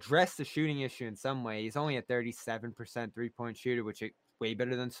address the shooting issue in some way. He's only a 37% three-point shooter, which is way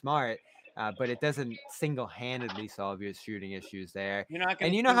better than Smart, but it doesn't single-handedly solve your shooting issues there. You're not going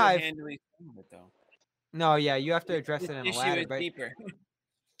and to you know how single-handedly solve it, though. No, yeah, you have to address it in a issue ladder. is But deeper.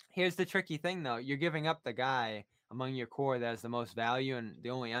 here's the tricky thing, though. You're giving up the guy among your core that has the most value and the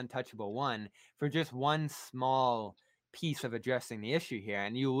only untouchable one for just one small piece of addressing the issue here,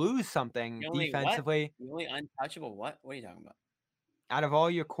 and you lose something defensively. The only untouchable what? What are you talking about? Out of all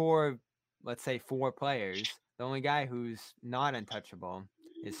your core, let's say 4 players, the only guy who's not untouchable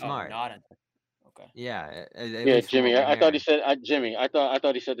is Smart. Oh, not untouchable. Okay. Yeah. Yeah, Jimmy. I thought he said. Jimmy. I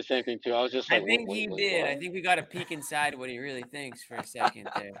thought he said the same thing too. I was just like, I think he did. I think we got a peek inside what he really thinks for a second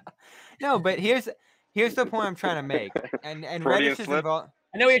there. No, but here's the point I'm trying to make. And Reddish is involved.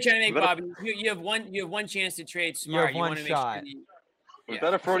 I know what you're trying to make, Bobby. You have one chance to trade Smart. You have one shot. Was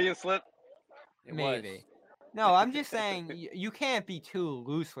that a Freudian slip? Maybe. No, I'm just saying you can't be too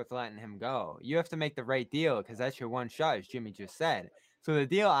loose with letting him go. You have to make the right deal because that's your one shot, as Jimmy just said. So the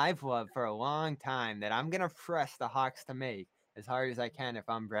deal I've loved for a long time that I'm going to press the Hawks to make as hard as I can if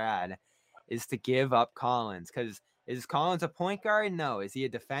I'm Brad is to give up Collins. Because is Collins a point guard? No. Is he a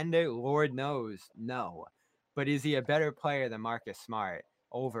defender? Lord knows. No. But is he a better player than Marcus Smart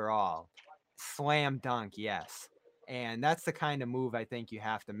overall? Slam dunk, yes. And that's the kind of move I think you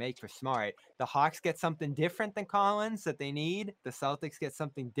have to make for Smart. The Hawks get something different than Collins that they need. The Celtics get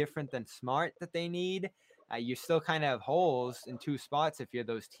something different than Smart that they need. You still kind of have holes in 2 spots if you're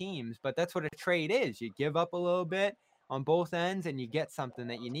those teams, but that's what a trade is. You give up a little bit on both ends and you get something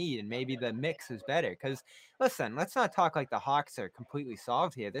that you need, and maybe the mix is better. Because, listen, let's not talk like the Hawks are completely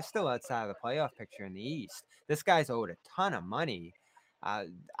solved here. They're still outside of the playoff picture in the East. This guy's owed a ton of money.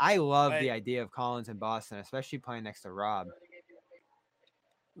 I love the idea of Collins in Boston, especially playing next to Rob.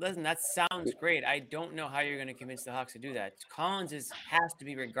 Listen, that sounds great. I don't know how you're going to convince the Hawks to do that. Collins has to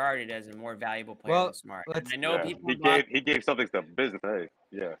be regarded as a more valuable player than Smart. I know people. He gave something to business. Hey,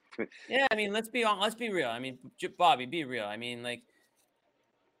 yeah. Yeah, I mean, let's be real. I mean, Bobby, be real. I mean, like,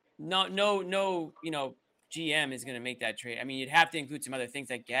 no, GM is going to make that trade. I mean, you'd have to include some other things,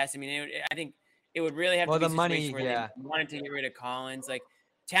 I guess. I mean, I think it would really have to be the money. Where they wanted to get rid of Collins. Like,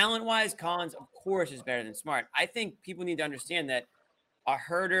 talent-wise, Collins, of course, is better than Smart. I think people need to understand that a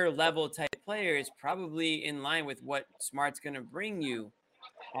Herder level type player is probably in line with what Smart's going to bring you.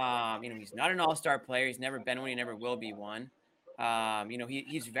 He's not an all-star player. He's never been one. He never will be one.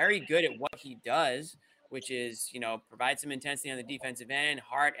 He's very good at what he does, which is, provide some intensity on the defensive end,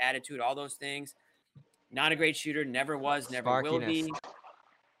 heart, attitude, all those things. Not a great shooter. Never was, never will be.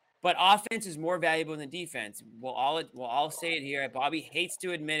 But offense is more valuable than defense. We'll all say it here. Bobby hates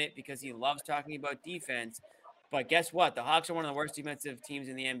to admit it because he loves talking about defense. But guess what? The Hawks are one of the worst defensive teams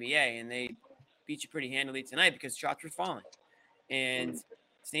in the NBA, and they beat you pretty handily tonight because shots were falling. And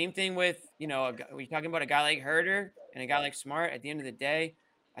same thing with, when you're talking about a guy like Herder and a guy like Smart, at the end of the day,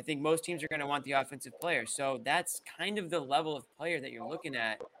 I think most teams are going to want the offensive player. So that's kind of the level of player that you're looking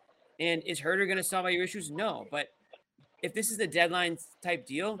at. And is Herder going to solve all your issues? No. But if this is a deadline type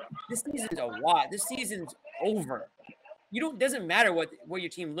deal, this season's This season's over. Doesn't matter what your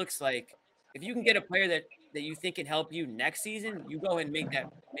team looks like. If you can get a player that you think can help you next season, you go ahead and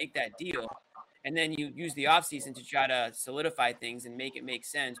make that deal. And then you use the offseason to try to solidify things and make it make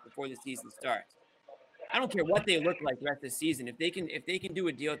sense before the season starts. I don't care what they look like the rest of the season. If they can do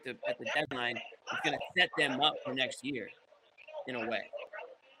a deal at the deadline, it's going to set them up for next year in a way.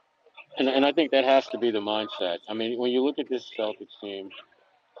 And I think that has to be the mindset. I mean, when you look at this Celtics team,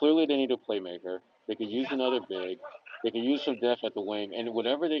 clearly they need a playmaker. They could use another big. They can use some depth at the wing, and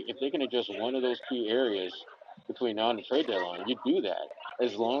if they can adjust one of those key areas between now and the trade deadline, you do that.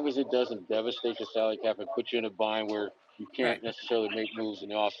 As long as it doesn't devastate your salary cap and put you in a bind where you can't necessarily make moves in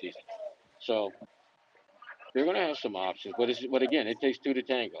the offseason. So they're going to have some options, but again, it takes 2 to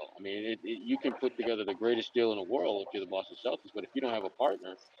tango. I mean, you can put together the greatest deal in the world if you're the Boston Celtics, but if you don't have a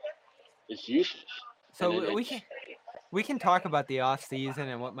partner, it's useless. So we can talk about the off season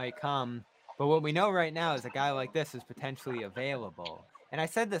and what might come, but what we know right now is a guy like this is potentially available. And I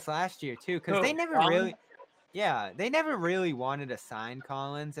said this last year too, because they never really, they never really wanted to sign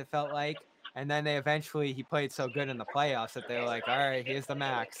Collins, it felt like. And then he played so good in the playoffs that they were like, all right, here's the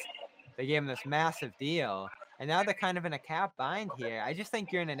max. They gave him this massive deal. And now they're kind of in a cap bind here. I just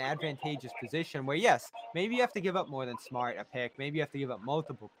think you're in an advantageous position where, yes, maybe you have to give up more than Smart a pick. Maybe you have to give up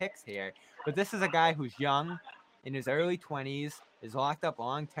multiple picks here. But this is a guy who's young, in his early 20s, is locked up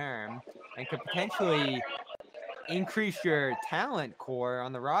long term, and could potentially increase your talent core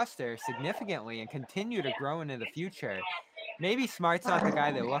on the roster significantly and continue to grow into the future. Maybe Smart's not the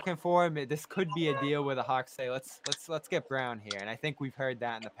guy they're looking for. This could be a deal where the Hawks say, let's get Brown here. And I think we've heard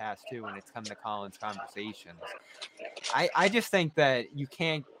that in the past too when it's come to Collins conversations. I just think that you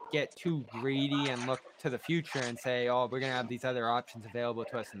can't get too greedy and look to the future and say, oh, we're going to have these other options available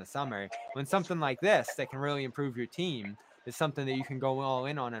to us in the summer. When something like this that can really improve your team is something that you can go all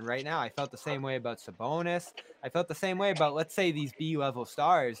in on. And right now, I felt the same way about Sabonis. I felt the same way about, let's say, these B-level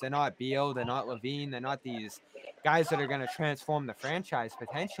stars. They're not Beal, they're not Levine, they're not these guys that are going to transform the franchise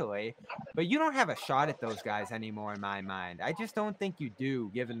potentially. But you don't have a shot at those guys anymore in my mind. I just don't think you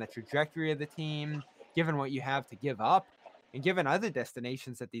do, given the trajectory of the team, given what you have to give up, and given other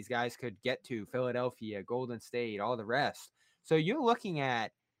destinations that these guys could get to, Philadelphia, Golden State, all the rest. So you're looking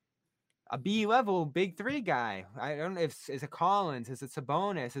at a B-level big three guy. I don't know if is it Collins, is it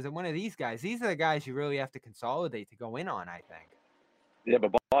Sabonis, is it one of these guys? These are the guys you really have to consolidate to go in on, I think. Yeah,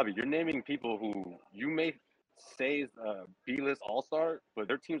 but Bobby, you're naming people who you may say is B-list all-star, but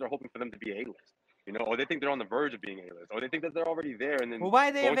their teams are hoping for them to be A-list. You know, or they think they're on the verge of being A-list, or they think that they're already there and then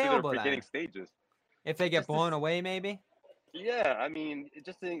why are they going through available their beginning then? stages. If they get blown away, maybe? Yeah, I mean,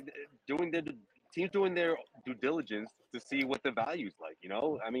 just doing their teams doing their due diligence to see what the value's like. You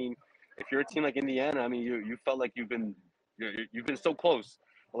know, I mean, if you're a team like Indiana, I mean, you felt like you've been so close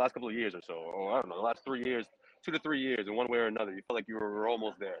the last couple of years or so, or I don't know, the last 3 years, 2 to 3 years, in one way or another, you felt like you were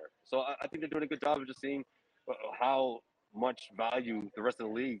almost there. So I think they're doing a good job of just seeing how much value the rest of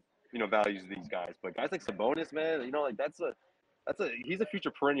the league, values these guys. But guys like Sabonis, man, like he's a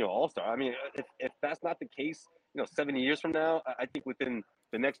future perennial all-star. I mean, if that's not the case, 7 years from now, I think within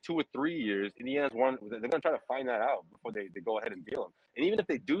the next 2 or 3 years, Indiana's they're going to try to find that out before they go ahead and deal him. And even if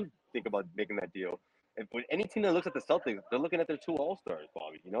they do think about making that deal, when any team that looks at the Celtics, they're looking at their 2 all-stars,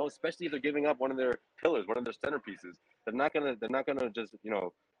 Bobby. Especially if they're giving up one of their pillars, one of their centerpieces. They're not gonna just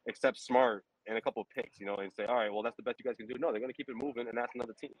accept Smart and a couple of picks, and say, all right, well, that's the best you guys can do. No, they're going to keep it moving, and that's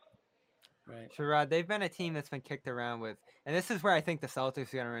another team. Right. Sherrod, they've been a team that's been kicked around with, and this is where I think the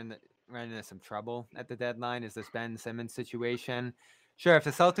Celtics are going to run into some trouble at the deadline, is this Ben Simmons situation. Sure, if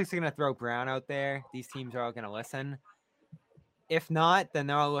the Celtics are going to throw Brown out there, these teams are all going to listen. If not, then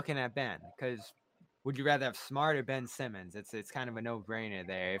they're all looking at Ben, because would you rather have Smart or Ben Simmons? It's kind of a no-brainer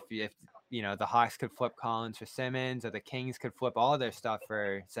there. If the Hawks could flip Collins for Simmons, or the Kings could flip all their stuff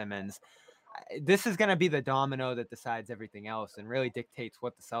for Simmons, this is going to be the domino that decides everything else and really dictates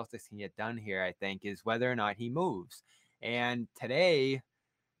what the Celtics can get done here, I think, is whether or not he moves. And today,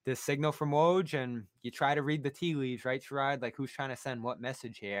 the signal from Woj, and you try to read the tea leaves, right, Sherrod? Like, who's trying to send what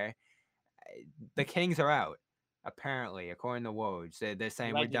message here? The Kings are out, apparently, according to Woj. They're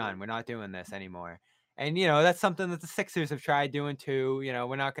saying, we're done. We're not doing this anymore. And, that's something that the Sixers have tried doing too.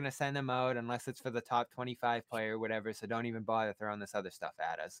 We're not going to send them out unless it's for the top 25 player or whatever, so don't even bother throwing this other stuff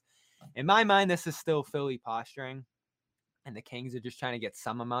at us. In my mind, this is still Philly posturing, and the Kings are just trying to get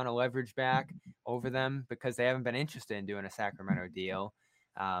some amount of leverage back over them because they haven't been interested in doing a Sacramento deal.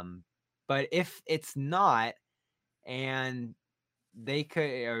 But if it's not, and they could,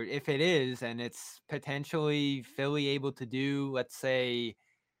 or if it is, and it's potentially Philly able to do, let's say,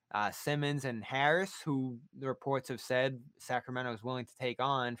 Simmons and Harris, who the reports have said Sacramento is willing to take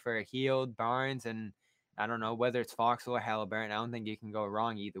on for a Hield, Barnes, and I don't know whether it's Fox or Halliburton. I don't think you can go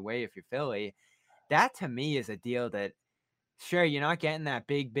wrong either way if you're Philly. That, to me, is a deal that, sure, you're not getting that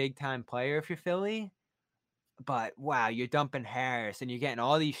big time player if you're Philly, but wow, you're dumping Harris and you're getting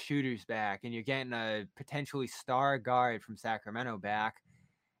all these shooters back and you're getting a potentially star guard from Sacramento back.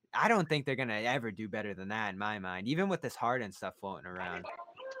 I don't think they're going to ever do better than that in my mind, even with this Harden stuff floating around.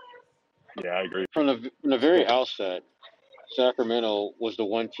 Yeah, I agree. From the very outset, Sacramento was the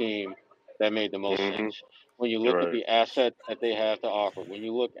one team that made the most sense. When you look at the asset that they have to offer, when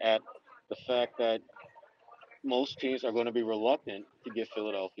you look at the fact that most teams are going to be reluctant to give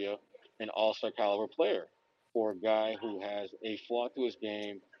Philadelphia an all-star caliber player for a guy who has a flaw to his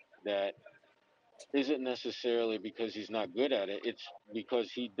game that isn't necessarily because he's not good at it. It's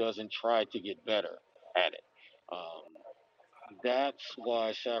because he doesn't try to get better at it. that's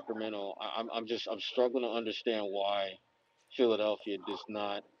why Sacramento. I'm struggling to understand why Philadelphia does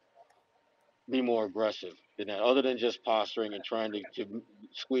not be more aggressive than that, other than just posturing and trying to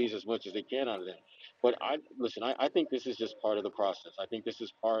squeeze as much as they can out of them. But I think this is just part of the process. I think this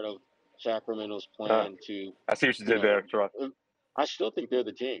is part of Sacramento's plan to. I see what you did there, Troy. I still think they're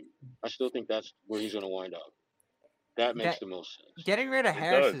the team. I still think that's where he's going to wind up. That makes the most sense. Getting rid of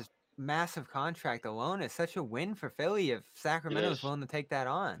Harris's massive contract alone is such a win for Philly if Sacramento is willing to take that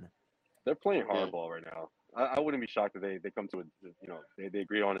on. They're playing hardball right now. I wouldn't be shocked if they come to they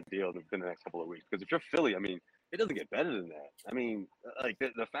agree on a deal within the next couple of weeks. Because if you're Philly, I mean, it doesn't get better than that. I mean, like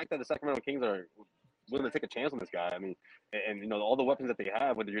the fact that the Sacramento Kings are willing to take a chance on this guy. I mean, and all the weapons that they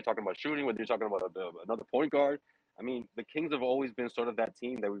have, whether you're talking about shooting, whether you're talking about another point guard. I mean, the Kings have always been sort of that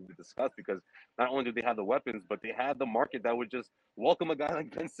team that we've discussed because not only do they have the weapons, but they have the market that would just welcome a guy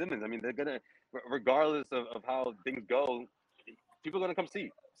like Ben Simmons. I mean, they're gonna, regardless of how things go, people are gonna come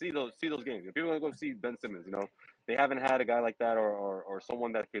see those games. People are gonna go see Ben Simmons. They haven't had a guy like that or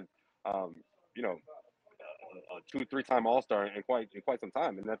someone that could, a 2-3-time All-Star in quite some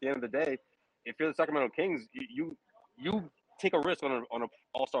time. And at the end of the day, if you're the Sacramento Kings, you take a risk on an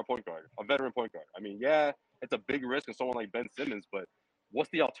All-Star point guard, a veteran point guard. I mean, yeah, it's a big risk on someone like Ben Simmons, but what's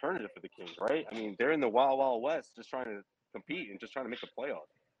the alternative for the Kings, right? I mean, they're in the Wild Wild West just trying to compete and just trying to make the playoffs.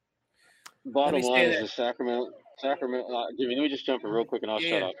 Bottom line is the Sacramento. Let me just jump in real quick and I'll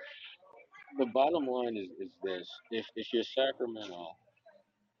shut up. The bottom line is this: if you're Sacramento,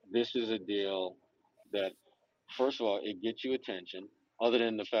 this is a deal that, first of all, it gets you attention. Other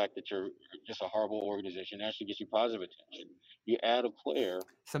than the fact that you're just a horrible organization, it actually gets you positive attention. You add a player,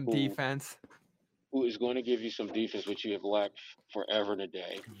 defense, who is going to give you some defense, which you have lacked forever and a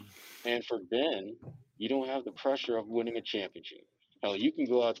day. And for Ben, you don't have the pressure of winning a championship. Hell, you can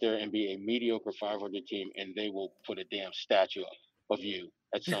go out there and be a mediocre 500 team, and they will put a damn statue up of you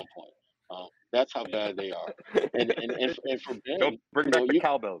at some point. That's how bad they are. And for Ben, don't bring back the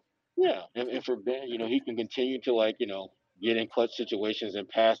cowbells. Yeah, and for Ben, he can continue to get in clutch situations and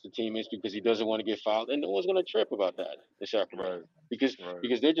pass the teammates because he doesn't want to get fouled, and no one's going to trip about that in Sacramento because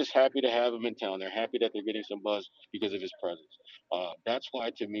they're just happy to have him in town. They're happy that they're getting some buzz because of his presence. That's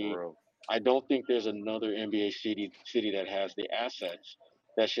why, to me, I don't think there's another NBA city that has the assets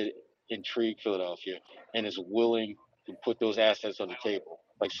that should intrigue Philadelphia and is willing to put those assets on the table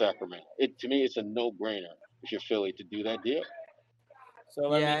like Sacramento. To me, it's a no-brainer if you're Philly to do that deal. So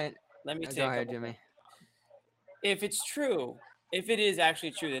let me take go ahead, Jimmy. If it's true, if it is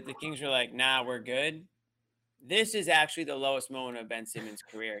actually true that the Kings are like, nah, we're good, this is actually the lowest moment of Ben Simmons'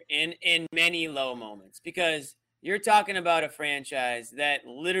 career in many low moments, because you're talking about a franchise that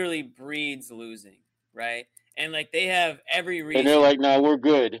literally breeds losing, right? And they have every reason. And they're like, nah, we're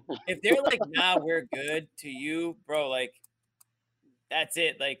good. If they're like, nah, we're good to you, bro, that's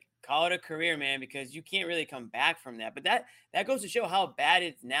it. Call it a career, man, because you can't really come back from that. But that goes to show how bad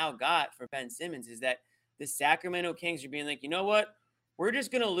it's now got for Ben Simmons is that the Sacramento Kings are being like, you know what? We're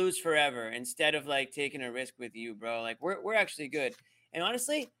just going to lose forever instead of taking a risk with you, bro. We're actually good. And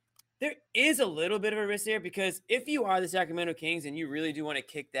honestly, there is a little bit of a risk there because if you are the Sacramento Kings and you really do want to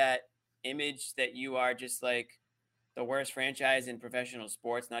kick that image that you are just the worst franchise in professional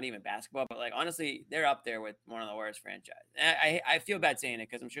sports, not even basketball, but honestly, they're up there with one of the worst franchises. I feel bad saying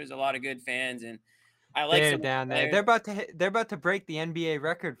it because I'm sure there's a lot of good fans and I like they're down there. They're about to break the NBA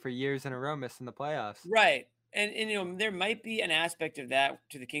record for years in a row missing the playoffs. Right. And there might be an aspect of that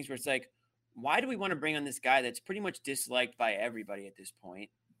to the Kings where it's why do we want to bring on this guy that's pretty much disliked by everybody at this point?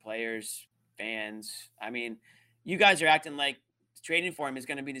 Players, fans. I mean, you guys are acting like trading for him is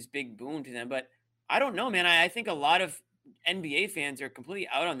going to be this big boon to them, but I don't know, man. I think a lot of NBA fans are completely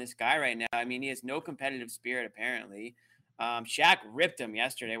out on this guy right now. I mean, he has no competitive spirit, apparently. Shaq ripped him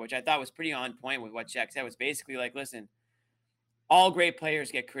yesterday, which I thought was pretty on point with what Shaq said. Was basically listen, all great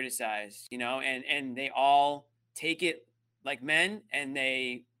players get criticized, and they all take it like men, and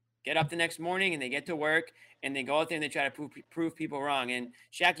they get up the next morning and they get to work and they go out there and they try to prove people wrong. And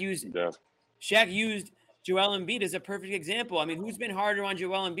Shaq used Joel Embiid is a perfect example. I mean, who's been harder on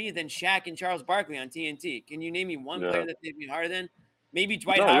Joel Embiid than Shaq and Charles Barkley on TNT? Can you name me one player that they've been harder than? Maybe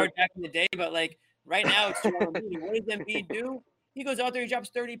Dwight Howard back in the day, but right now it's Joel Embiid. What does Embiid do? He goes out there, he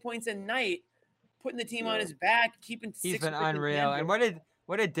drops 30 points a night, putting the team on his back, keeping. He's been unreal. And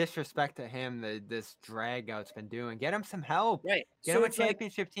what a disrespect to him that this drag out's been doing. Get him some help. Right. Get him a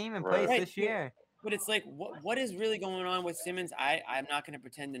championship team in place this year. But it's what is really going on with Simmons? I'm not going to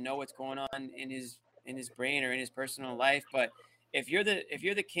pretend to know what's going on in his brain or in his personal life, but if you're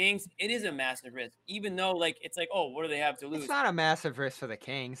the Kings, it is a massive risk. Even though it's like, oh, what do they have to lose? It's not a massive risk for the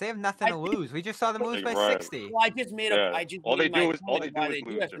Kings. They have nothing to lose. We just saw them lose by Right. 60. Well, I just made up. I just all they made my do is point why lose.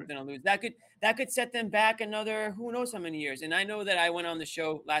 they do have something to lose. That could set them back another who knows how many years. And I know that I went on the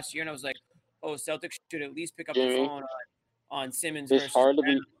show last year and I was like, oh, Celtics should at least pick up the phone on Simmons. It's hard to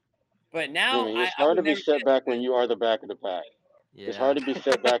be. But now It's hard to be set back when you are the back of the pack. Yeah. It's hard to be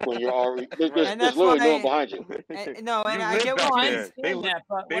set back when you're already. There's that's literally why- no one behind you. No, and I live get back what I you're there. understand They that,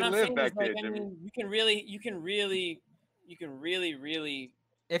 but they what I'm live saying back is, like, there, I Jimmy. mean, you can really.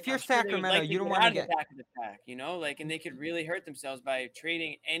 If you're I'm sure they would Sacramento, like you don't get want out to of get. the back of the pack, and they could really hurt themselves by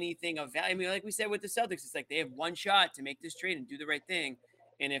trading anything of value. I mean, like we said with the Celtics, it's like they have one shot to make this trade and do the right thing,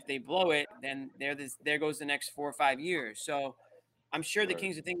 and if they blow it, then there goes the next 4 or 5 years. So I'm sure the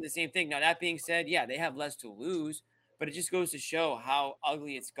Kings are thinking the same thing. Now, that being said, yeah, they have less to lose, but it just goes to show how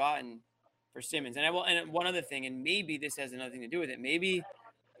ugly it's gotten for Simmons. And one other thing, and maybe this has nothing to do with it. Maybe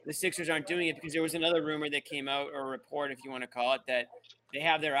the Sixers aren't doing it because there was another rumor that came out, or a report, if you want to call it, that they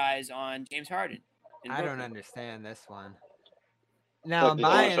have their eyes on James Harden. I don't understand this one. Now I'm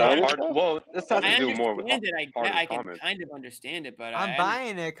buying it. Well, this has I to do more with understand it. Harden's I can comments. kind of understand it, but I'm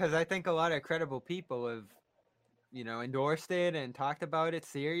buying it because I think a lot of credible people have, endorsed it and talked about it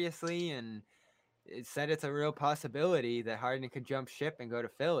seriously, and it said it's a real possibility that Harden could jump ship and go to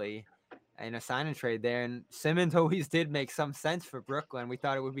Philly in a sign and trade there. And Simmons always did make some sense for Brooklyn. We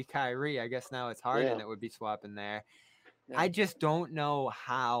thought it would be Kyrie. I guess now it's Harden that would be swapping there. Yeah. I just don't know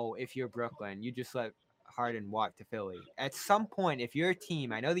how, if you're Brooklyn, you just let Harden walk to Philly. At some point, if you're a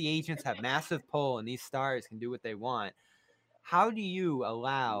team, I know the agents have massive pull and these stars can do what they want. How do you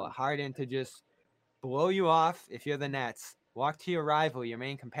allow Harden to just blow you off if you're the Nets, walk to your rival, your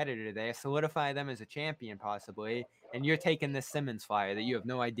main competitor there, solidify them as a champion possibly, and you're taking this Simmons flyer that you have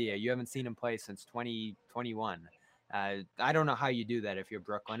no idea. You haven't seen him play since 2021. I don't know how you do that if you're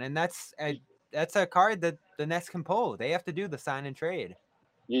Brooklyn. And that's a card that the Nets can pull. They have to do the sign and trade.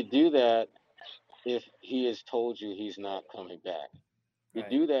 You do that if he has told you he's not coming back. You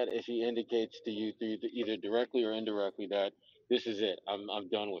do that if he indicates to you through either directly or indirectly that this is it. I'm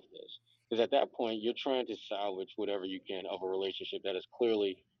done with this. Because at that point, you're trying to salvage whatever you can of a relationship that has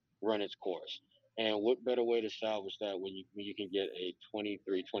clearly run its course. And what better way to salvage that when you can get a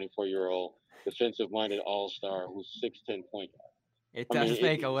 23, 24-year-old defensive-minded all-star who's 6'10" point guard. It does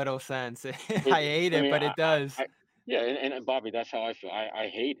make a little sense. I hate it, but it does. And Bobby, that's how I feel. I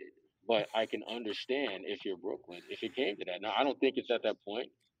hate it, but I can understand if you're Brooklyn, if it came to that. Now, I don't think it's at that point.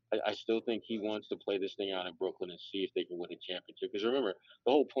 I still think he wants to play this thing out in Brooklyn and see if they can win a championship. Because remember,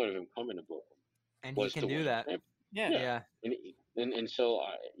 the whole point of him coming to Brooklyn was he can to do win that. Yeah. And so,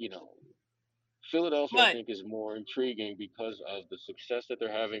 Philadelphia, I think, is more intriguing because of the success that they're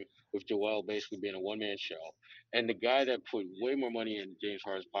having with Joel basically being a one-man show. And the guy that put way more money in James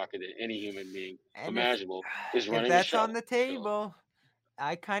Harden's pocket than any human being imaginable is running the show. That's on the table.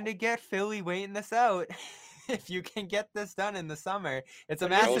 I kind of get Philly waiting this out. If you can get this done in the summer, it's a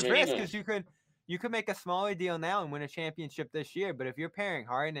massive risk because you could make a smaller deal now and win a championship this year. But if you're pairing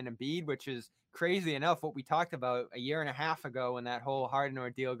Harden and Embiid, which is crazy enough what we talked about a year and a half ago when that whole Harden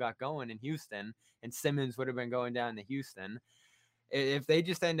ordeal got going in Houston, and Simmons would have been going down to Houston, if they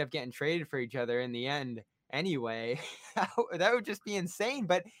just end up getting traded for each other in the end anyway, that would just be insane.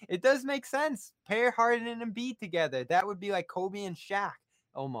 But it does make sense. Pair Harden and Embiid together. That would be like Kobe and Shaq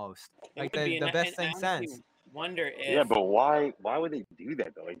almost. Like the best thing sense. Wonder if but why would they do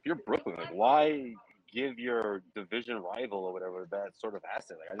that though? Like, if you're Brooklyn, like, why give your division rival or whatever that sort of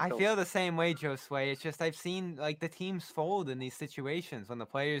asset? Like, I feel the same way, Joe Sway. It's just I've seen like the teams fold in these situations when the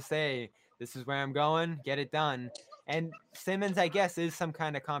players say, "This is where I'm going, get it done." And Simmons, I guess, is some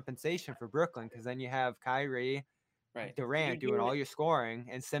kind of compensation for Brooklyn because then you have Kyrie, Durant doing all your scoring,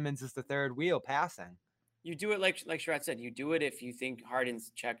 and Simmons is the third wheel passing. You do it like Sherrod said. You do it if you think Harden's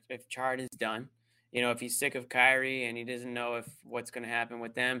checked, if Harden's done. If he's sick of Kyrie and he doesn't know what's going to happen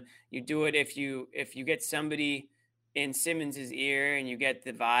with them. You do it if you get somebody in Simmons's ear and you get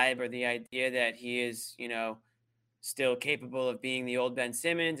the vibe or the idea that he is, still capable of being the old Ben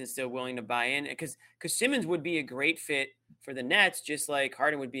Simmons and still willing to buy in. Because Simmons would be a great fit for the Nets, just like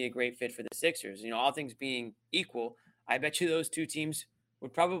Harden would be a great fit for the Sixers. All things being equal, I bet you those two teams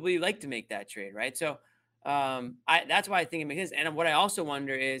would probably like to make that trade, right? So that's why I think it makes sense. And what I also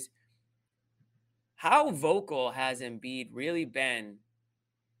wonder is, how vocal has Embiid really been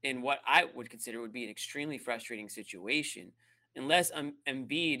in what I would consider would be an extremely frustrating situation, unless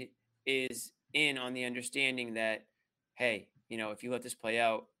Embiid is in on the understanding that, hey, if you let this play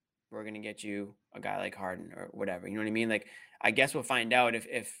out, we're going to get you a guy like Harden or whatever. You know what I mean? Like, I guess we'll find out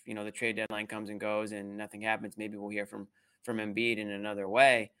if the trade deadline comes and goes and nothing happens. Maybe we'll hear from from Embiid in another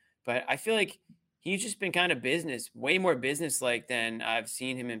way. But I feel like he's just been kind of way more business-like than I've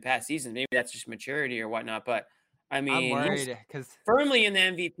seen him in past seasons. Maybe that's just maturity or whatnot. But I mean, I'm he's worried because firmly in the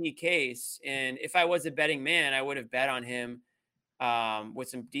MVP case. And if I was a betting man, I would have bet on him with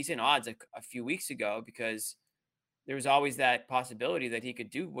some decent odds a few weeks ago, because there was always that possibility that he could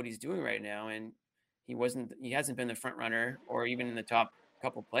do what he's doing right now. And he hasn't been the front runner or even in the top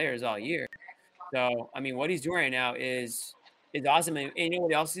couple players all year. So, I mean, what he's doing right now is awesome. And you know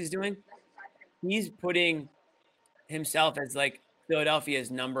what else he's doing? He's putting himself as like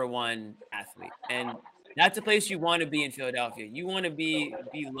Philadelphia's number one athlete. And that's a place you want to be in Philadelphia. You want to be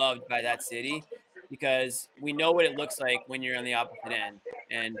loved by that city, because we know what it looks like when you're on the opposite end.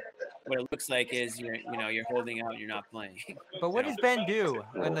 And what it looks like is you're holding out, you're not playing. But what does Ben do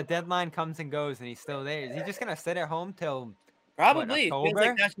when the deadline comes and goes and he's still there? Is he just gonna sit at home till probably? October? Feels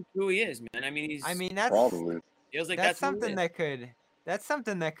like that's who he is, man. I mean, that's probably feels like that's something that could. That's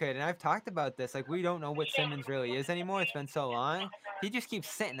something that could, and I've talked about this. Like, we don't know what Simmons really is anymore. It's been so long. He just keeps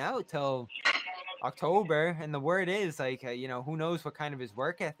sitting out till October, and the word is like, who knows what kind of his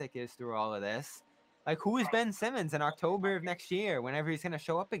work ethic is through all of this. Like, who is Ben Simmons in October of next year, whenever he's going to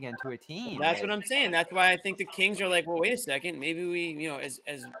show up again to a team? That's what I'm saying. That's why I think the Kings are like, well, wait a second. Maybe we,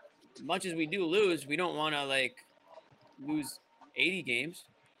 as much as we do lose, we don't want to, like, lose 80 games.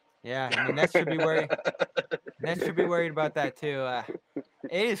 Yeah, I mean, Nets should be worried. Nets should be worried about that, too.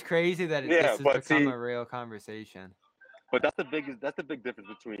 It is crazy that this has become a real conversation. But that's the big difference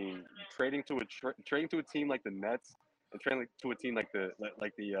between trading to a team like the Nets and trading to a team like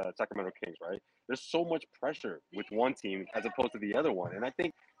the Sacramento Kings, right? There's so much pressure with one team as opposed to the other one, and I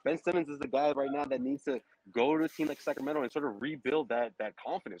think Ben Simmons is the guy right now that needs to go to a team like Sacramento and sort of rebuild that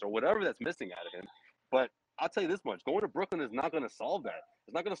confidence or whatever that's missing out of him. But I'll tell you this much: going to Brooklyn is not going to solve that.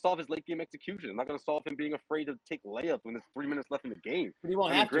 It's not going to solve his late game execution. It's not going to solve him being afraid to take layups when there's 3 minutes left in the game. But he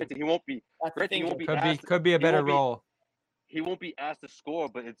won't have granted, to. he won't be. Granted, he won't be. Could be a better role. He won't be asked to score,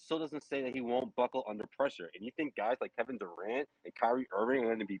 but it still doesn't say that he won't buckle under pressure. And you think guys like Kevin Durant and Kyrie Irving are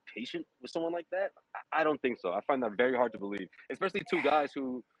going to be patient with someone like that? I don't think so. I find that very hard to believe, especially two guys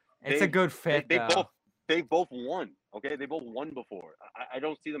who. It's a good fit. They both won. Okay, they both won before. I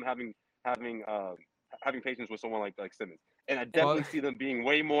don't see them having patience with someone like Simmons, and I definitely see them being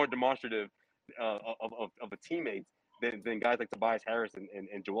way more demonstrative of a teammates than guys like Tobias Harris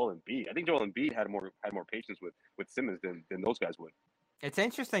and Joel Embiid. I think Joel Embiid had more patience with Simmons than those guys would. It's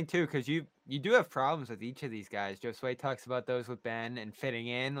interesting too, because you do have problems with each of these guys. Josue talks about those with Ben and fitting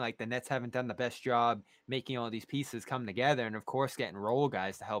in. Like, the Nets haven't done the best job making all these pieces come together, and of course getting role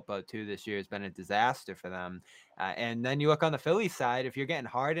guys to help out too this year has been a disaster for them. And then you look on the Philly side, if you're getting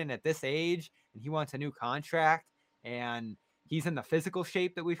Harden at this age and he wants a new contract and he's in the physical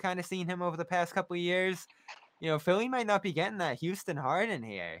shape that we've kind of seen him over the past couple of years, Philly might not be getting that Houston Harden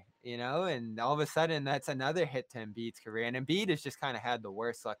here, and all of a sudden that's another hit to Embiid's career. And Embiid has just kind of had the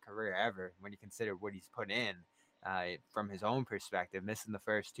worst luck career ever when you consider what he's put in from his own perspective, missing the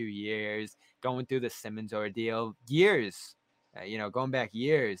first 2 years, going through the Simmons ordeal, years, going back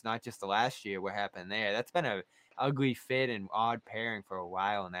years, not just the last year, what happened there. That's been a ugly fit and odd pairing for a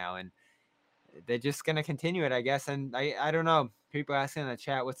while now. And they're just going to continue it, I guess. And I don't know. People asking in the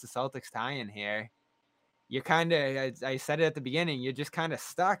chat, what's the Celtics tie-in here? You're kind of, I said it at the beginning, you're just kind of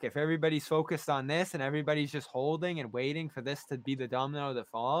stuck. If everybody's focused on this and everybody's just holding and waiting for this to be the domino that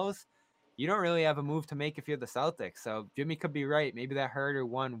falls, you don't really have a move to make if you're the Celtics. So Jimmy could be right. Maybe that Herter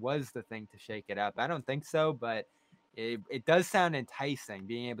one was the thing to shake it up. I don't think so, but it does sound enticing,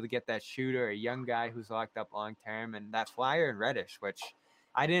 being able to get that shooter, a young guy who's locked up long-term, and that flyer in Reddish, which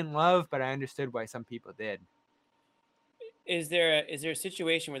I didn't love, but I understood why some people did. Is there a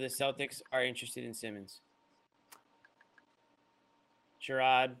situation where the Celtics are interested in Simmons?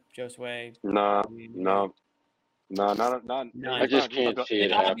 Sherrod, Josue? No. I just can't see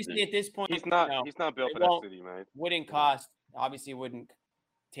it happening. Obviously, at this point, he's not built for that city, man. Wouldn't cost. Obviously,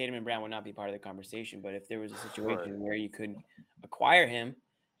 Tatum and Brown would not be part of the conversation. But if there was a situation where you could acquire him,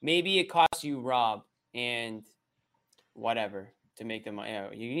 maybe it costs you Rob and whatever to make the money.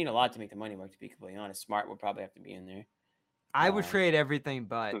 You need a lot to make the money work. To be completely honest, Smart would probably have to be in there. I would trade everything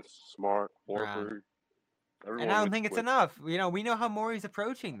but Smart, Horford. And I don't think it's enough. We know how Morey's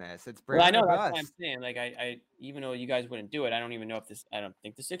approaching this. It's well, I know that's what I'm saying. Like, I even though you guys wouldn't do it, I don't even know I don't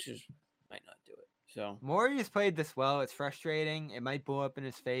think the Sixers might not do it. So Morey has played this well. It's frustrating. It might blow up in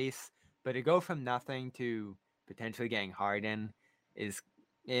his face, but to go from nothing to potentially getting Harden is,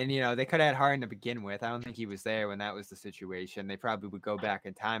 and they could have had Harden to begin with. I don't think he was there when that was the situation. They probably would go back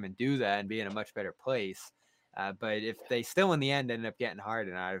in time and do that and be in a much better place. But if they still in the end end up getting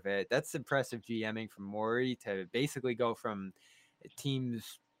Harden out of it, that's impressive GMing from Morey to basically go from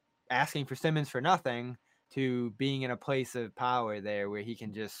teams asking for Simmons for nothing to being in a place of power there where he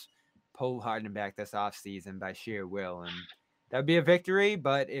can just pull Harden back this offseason by sheer will. And that would be a victory.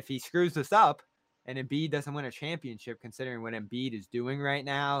 But if he screws this up and Embiid doesn't win a championship, considering what Embiid is doing right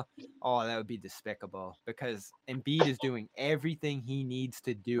now, that would be despicable, because Embiid is doing everything he needs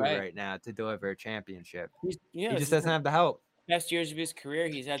to do right now to deliver a championship. He just doesn't have the help. Best years of his career.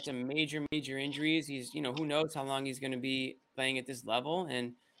 He's had some major injuries. He's, who knows how long he's going to be playing at this level,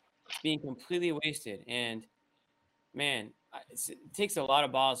 and it's being completely wasted. And man, it takes a lot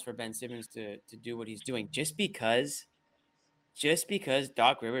of balls for Ben Simmons to do what he's doing just because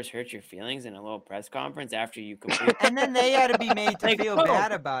Doc Rivers hurt your feelings in a little press conference after you complete. And then they had to be made to feel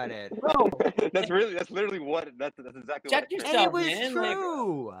bad about it. That's literally what that's exactly Check what yourself, and it was man.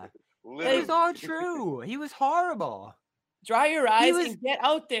 true. It was all true. He was horrible. Dry your eyes and get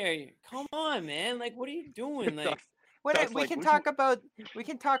out there. Come on, man. Like, what are you doing? Like, we can talk about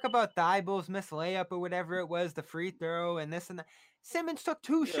Thibel's missed layup or whatever it was, the free throw and this and that. Simmons took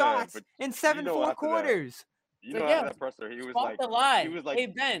 2 shots in 7 4 quarters. That presser, he was like,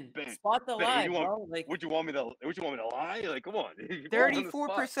 "Hey Ben, spot the lie, bro." Like, would you want me to lie? Like, come on.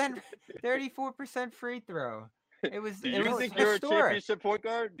 34% free throw. It was. Do you think you're a championship point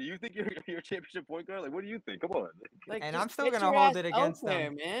guard? Do you think you're a championship point guard? Like, what do you think? Come on. Like, and I'm still gonna hold it against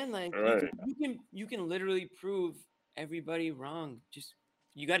them, man. Like, you can literally prove everybody wrong. Just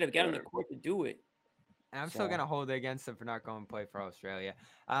you got to get on the court to do it. And I'm still going to hold it against them for not going to play for Australia.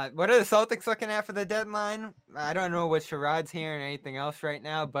 What are the Celtics looking at for the deadline? I don't know what Sherrod's hearing or anything else right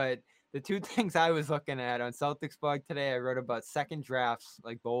now, but the 2 things I was looking at on Celtics blog today, I wrote about second drafts,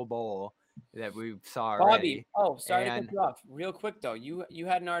 like bowl, that we saw already. Bobby, sorry to cut you off. Real quick, though. You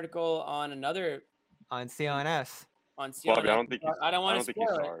had an article on another... On CLNS. On CLNS. Bobby, I don't want to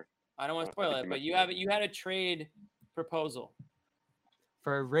spoil it. I don't want to spoil it, but you had a trade proposal.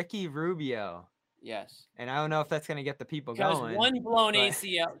 For Ricky Rubio. Yes. And I don't know if that's going to get the people because going. One blown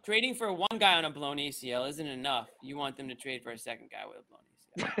ACL. Trading for one guy on a blown ACL isn't enough. You want them to trade for a second guy with a blown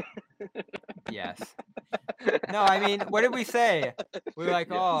ACL. Yes. No, I mean, what did we say? We were like,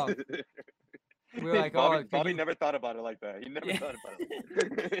 Bobby never thought about it like that. He never thought about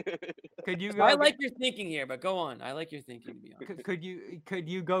it. Could you? I like your thinking here, but go on. I like your thinking, to be honest. Could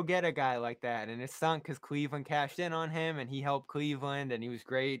you go get a guy like that? And it stunk because Cleveland cashed in on him, and he helped Cleveland, and he was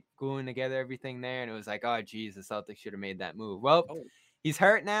great gluing together everything there. And it was like, oh, geez, the Celtics should have made that move. Well, he's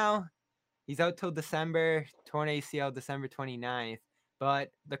hurt now. He's out till December, torn ACL, December 29th.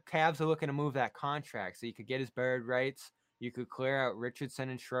 But the Cavs are looking to move that contract, so you could get his bird rights. You could clear out Richardson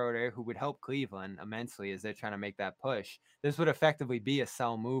and Schroeder, who would help Cleveland immensely as they're trying to make that push. This would effectively be a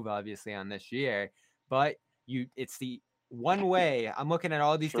sell move, obviously, on this year. But it's the one way. I'm looking at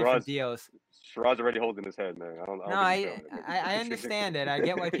all these different deals. Sherrod's already holding his head, man. I understand it. I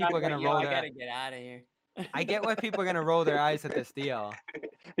get why people are going to roll their eyes. I got to get out of here. I get why people are going to roll their eyes at this deal.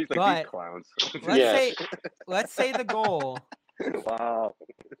 He's like, these clowns. Let's say the goal... Wow.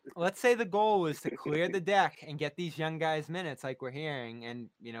 Let's say the goal was to clear the deck and get these young guys minutes like we're hearing. And,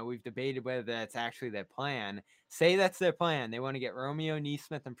 we've debated whether that's actually their plan. Say that's their plan. They want to get Romeo,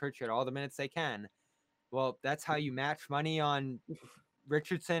 Neesmith, and Pritchard all the minutes they can. Well, that's how you match money on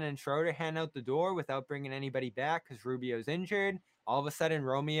Richardson and Schroeder hand out the door without bringing anybody back because Rubio's injured. All of a sudden,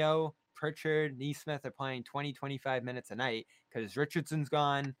 Romeo, Pritchard, Neesmith are playing 20, 25 minutes a night because Richardson's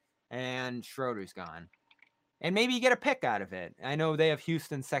gone and Schroeder's gone. And maybe you get a pick out of it. I know they have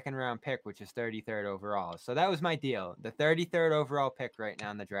Houston's second-round pick, which is 33rd overall. So that was my deal. The 33rd overall pick right now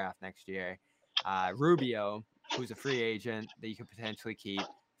in the draft next year. Rubio, who's a free agent that you could potentially keep,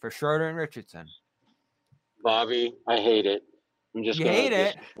 for Schroeder and Richardson. Bobby, I hate it. I'm just going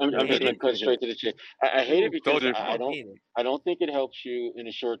to cut straight to the chase. I hate it because I don't think it helps you in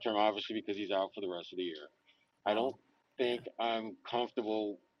the short term, obviously, because he's out for the rest of the year. I don't think I'm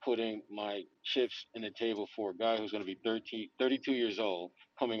comfortable putting my chips in the table for a guy who's going to be 32 years old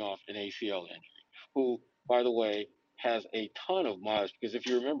coming off an ACL injury, who, by the way, has a ton of miles. Because if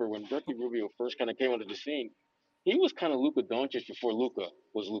you remember, when Ricky Rubio first kind of came onto the scene, he was kind of Luka Doncic before Luka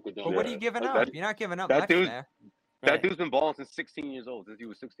was Luka Doncic. But what are you giving up? You're not giving up much there. That dude's been balling since 16 years old, since he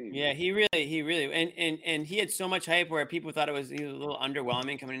was 16. Yeah, he really, and he had so much hype where people thought he was a little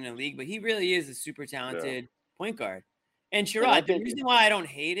underwhelming coming in the league, but he really is a super talented point guard. And Sherrod, the reason why I don't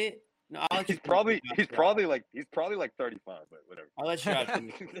hate it, he's probably like 35, but whatever. I'll let Sherrod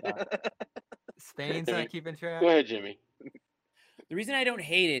finish. Spain's not keeping track. Go ahead, Jimmy. The reason I don't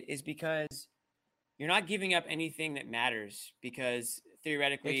hate it is because you're not giving up anything that matters. Because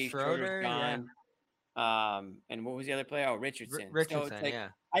theoretically, Schroeder's gone. And what was the other player? Oh, Richardson. Richardson, so it's like, yeah.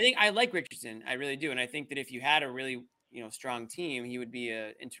 I think I like Richardson. I really do. And I think that if you had a really, strong team, he would be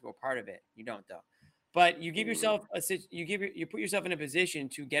an integral part of it. You don't though. But you give yourself you put yourself in a position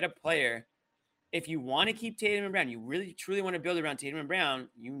to get a player. If you want to keep Tatum and Brown, you really truly want to build around Tatum and Brown,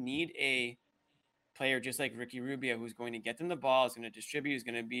 you need a player just like Ricky Rubio who's going to get them the ball, is going to distribute, is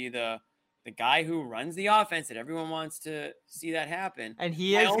going to be the guy who runs the offense that everyone wants to see that happen. And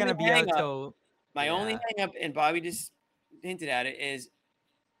he is going to be out till my only hang up, and Bobby just hinted at it, is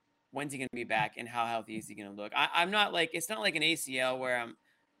when's he going to be back and how healthy is he going to look? I'm not like, it's not like an ACL where I'm,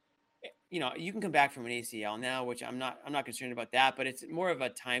 you can come back from an ACL now, which I'm not concerned about that, but it's more of a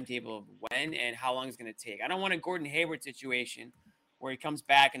timetable of when and how long it's going to take. I don't want a Gordon Hayward situation where he comes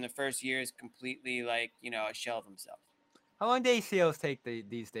back and the first year is completely like, a shell of himself. How long do ACLs take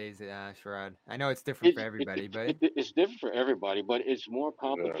these days, Sherrod? I know it's different for everybody, but it's different for everybody, but it's more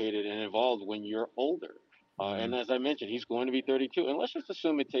complicated and involved when you're older. And as I mentioned, he's going to be 32, and let's just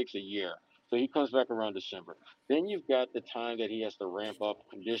assume it takes a year. So he comes back around December. Then you've got the time that he has to ramp up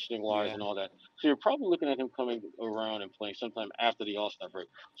conditioning-wise and all that. So you're probably looking at him coming around and playing sometime after the All-Star break.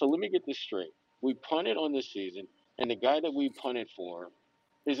 So let me get this straight. We punted on this season, and the guy that we punted for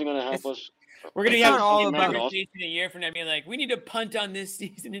isn't going to help us. We're going to have a conversation a year from now being like, we need to punt on this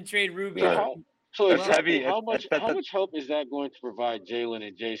season and trade Rubio. So how much help is that going to provide Jalen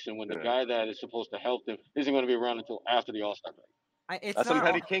and Jason when the guy that is supposed to help them isn't going to be around until after the All-Star break? That's some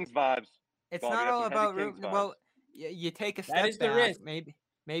Heavy Kings vibes. It's not all about well, you take a step back.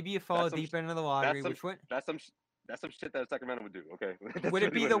 Maybe you fall deep into the lottery. That's some shit that Sacramento would do. Okay. Would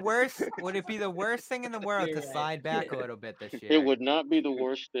it be the worst? Would it be the worst thing in the world to slide back a little bit this year? It would not be the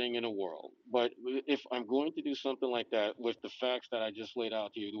worst thing in the world. But if I'm going to do something like that with the facts that I just laid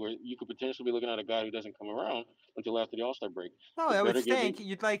out to you, where you could potentially be looking at a guy who doesn't come around until after the All-Star break. No, that would stink.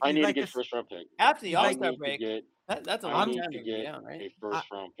 I need to get first-round pick. After the All-Star break, that's a long time to get right? a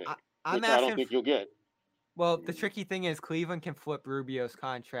first-round pick, I don't think you'll get. Well, the tricky thing is Cleveland can flip Rubio's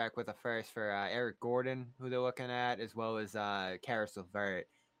contract with a first for Eric Gordon, who they're looking at, as well as Karis LeVert,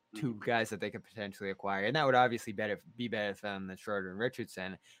 two guys that they could potentially acquire. And that would obviously be better for them than Schroeder and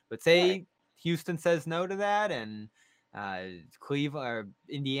Richardson. But say Houston says no to that and Cleveland or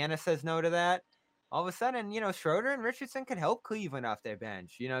Indiana says no to that, all of a sudden, Schroeder and Richardson could help Cleveland off their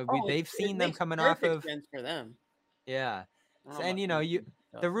bench. They've seen them coming off of sense for them. Yeah. And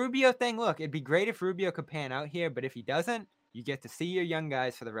the Rubio thing, look, it'd be great if Rubio could pan out here, but if he doesn't, you get to see your young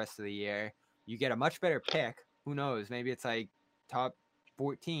guys for the rest of the year. You get a much better pick. Who knows? Maybe it's like top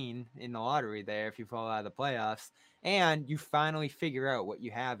 14 in the lottery there if you fall out of the playoffs. And you finally figure out what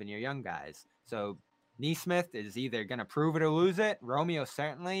you have in your young guys. So Nesmith is either going to prove it or lose it. Romeo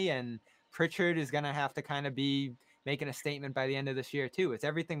certainly. And Pritchard is going to have to kind of be making a statement by the end of this year too. It's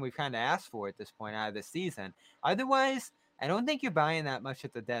everything we've kind of asked for at this point out of this season. Otherwise, I don't think you're buying that much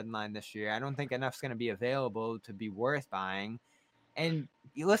at the deadline this year. I don't think enough's going to be available to be worth buying. And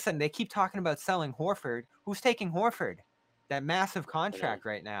listen, they keep talking about selling Horford. Who's taking Horford? That massive contract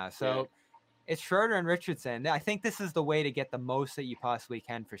right now. So it's Schroeder and Richardson. I think this is the way to get the most that you possibly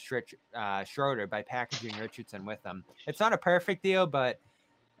can for Schroeder by packaging Richardson with them. It's not a perfect deal, but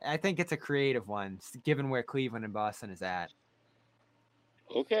I think it's a creative one, given where Cleveland and Boston is at.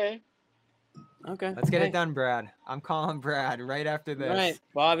 Okay. Let's get it done, Brad. I'm calling Brad right after this. All right,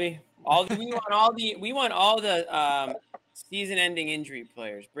 Bobby. We want all the season-ending injury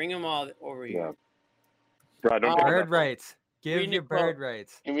players. Bring them all over here. Brad, don't bird rights. Give your bird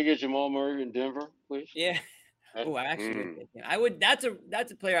rights. Can we get Jamal Murray in Denver, please? Yeah. Oh, I actually would take him. I would. That's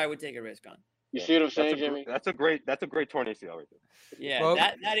a player I would take a risk on. You see what I'm saying, Jimmy? That's a great torn ACL right there. Yeah, well,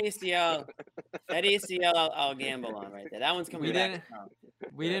 that ACL, I'll gamble on right there. That one's coming back.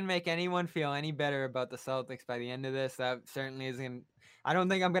 We didn't make anyone feel any better about the Celtics by the end of this. That certainly isn't. I don't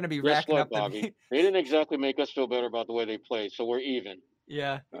think I'm going to be racking up Bobby. They didn't exactly make us feel better about the way they played, so we're even.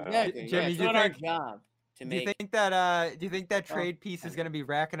 Yeah. Exactly. Jimmy, it's not our job to make. Do you think that trade piece is going to be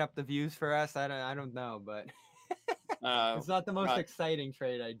racking up the views for us? I don't know, but. It's not the most exciting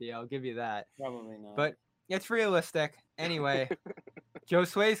trade idea. I'll give you that. Probably not. But it's realistic. Anyway,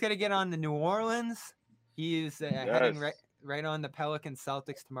 Josue's going to get on to New Orleans. He's heading right on the Pelicans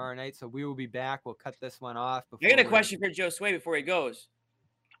Celtics tomorrow night. So we will be back. We'll cut this one off. I got a question for Josue before he goes.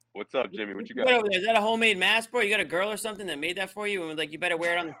 What's up, Jimmy? What you got? Over there? Is that a homemade mask, bro? You got a girl or something that made that for you, and like you better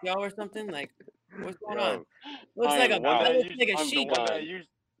wear it on the show or something? Like, what's going on? Looks like a sheet.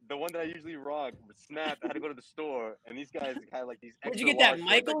 The one that I usually rock snapped. I had to go to the store, and these guys had like these. Where'd you get that,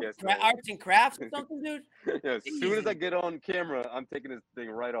 Michael? Arts and Crafts or something, dude? Yeah, as soon as I get on camera, I'm taking this thing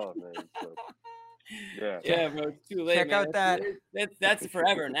right off, man. So. Yeah, bro. It's too late. Check man. out that. That's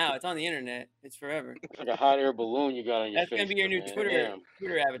forever now. It's on the internet. It's forever. It's like a hot air balloon you got on your That's face. gonna be your new man.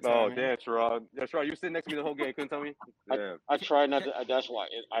 Twitter avatar. Oh, man. damn, Sherrod. Yeah, Sherrod, you were sitting next to me the whole game. Couldn't tell me? Yeah. I tried not to. That's why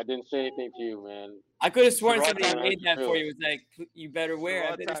I didn't say anything to you, man. I could have sworn Sherrod somebody typed- made that for you. It was like, you better wear.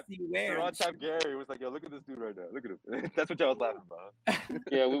 I Sherrod better typed- see you wear. Sherrod typed Gary was like, yo, look at this dude right there. Look at him. That's what y'all was laughing about.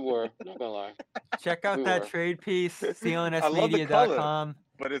 Yeah, we were. Not gonna lie. Check out We that were. trade piece, I love the color. clnsmedia.com.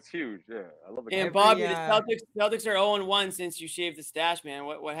 But it's huge. Yeah, I love the And color. Bobby, the Celtics are 0-1 since you shaved the stash, man.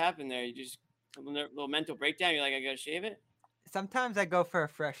 What happened there? You just a little mental breakdown. You're like, I gotta shave it. Sometimes I go for a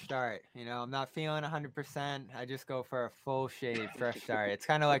fresh start. You know, I'm not feeling 100%. I just go for a full shave, fresh start. It's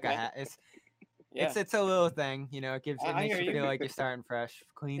kind of like it's a little thing. You know, it makes you feel like you're starting fresh,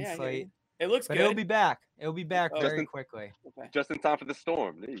 clean slate. It looks but good. It'll be back. It'll be back very quickly. Okay. Just in time for the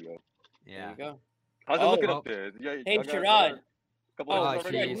storm. There you go. Yeah. There you go. How's it looking up there? Hey, Sherrod. Oh,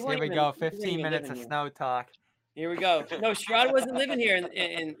 jeez. Here we go. 15 minutes of snow talk. Here we go. No, Sherrod wasn't living here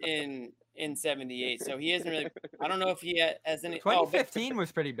in 78, so he isn't really. I don't know if he has any. 2015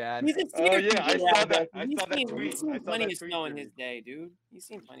 was pretty bad. He's in yeah, I saw that. I saw that tweet. He's seen plenty of snow in his day, dude. He's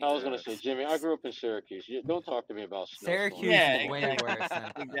seen plenty. I was gonna say, Jimmy, I grew up in Syracuse. Don't talk to me about snow. Syracuse is way worse.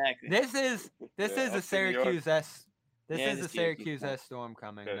 Exactly. This is a Syracuse S. This Yeah, is a Syracuse S storm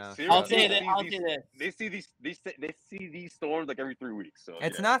coming. Yeah, now. I'll say that. I'll say this. They see these storms like every 3 weeks. So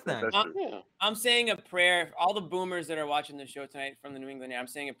It's yeah, nothing. that's true. I'm saying a prayer. All the boomers that are watching the show tonight from the New England Air, I'm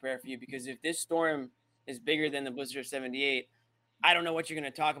saying a prayer for you, because if this storm is bigger than the blizzard of 78, I don't know what you're going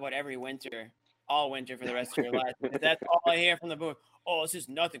to talk about every winter, all winter for the rest of your life. Because that's all I hear from the boomers. Oh, this is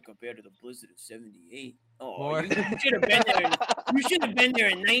nothing compared to the blizzard of 78. Oh, you should have been there. You should have been there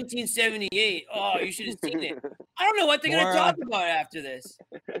in 1978. Oh, you should have seen it. I don't know what they're going to talk about after this.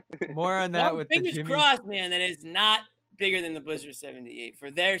 More on that with the fingers Jimmy. crossed, man. That is not bigger than the blizzard of 78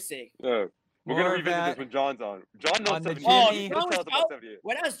 for their sake. Yeah. We're More gonna of revisit that this when John's on. John knows on the 78. Jimmy. He'll tell us about 78.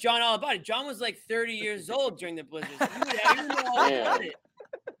 What asked John all about it? John was like 30 years old during the blizzard. So you know all about it.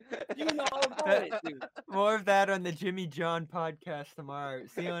 You know all about it, dude. More of that on the Jimmy John podcast tomorrow.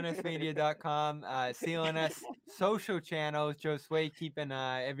 CLNSmedia.com, CLNS social channels. Joe Sway keeping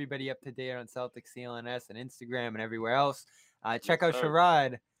everybody up to date on Celtic CLNS and Instagram and everywhere else. Check out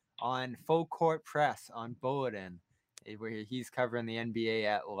Sherrod on Full Court Press on Bulletin, where he's covering the NBA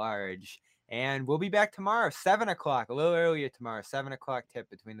at large. And we'll be back tomorrow, 7 o'clock, a little earlier tomorrow, 7 o'clock tip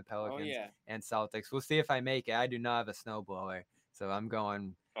between the Pelicans and Celtics. We'll see if I make it. I do not have a snowblower, so I'm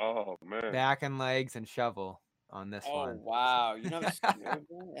going back and legs and shovel on this one. Oh, wow. You know,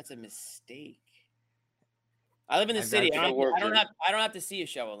 that's a mistake. I live in the city. I don't have to see a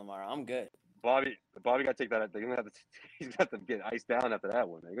shovel tomorrow. I'm good. Bobby got to take that. They're gonna have to. He's got to get iced down after that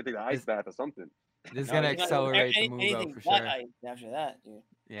one. They're gonna take the ice bath or something. This is gonna accelerate the move out for sure. After that, dude.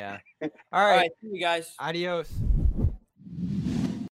 Yeah. All right. See you guys. Adios.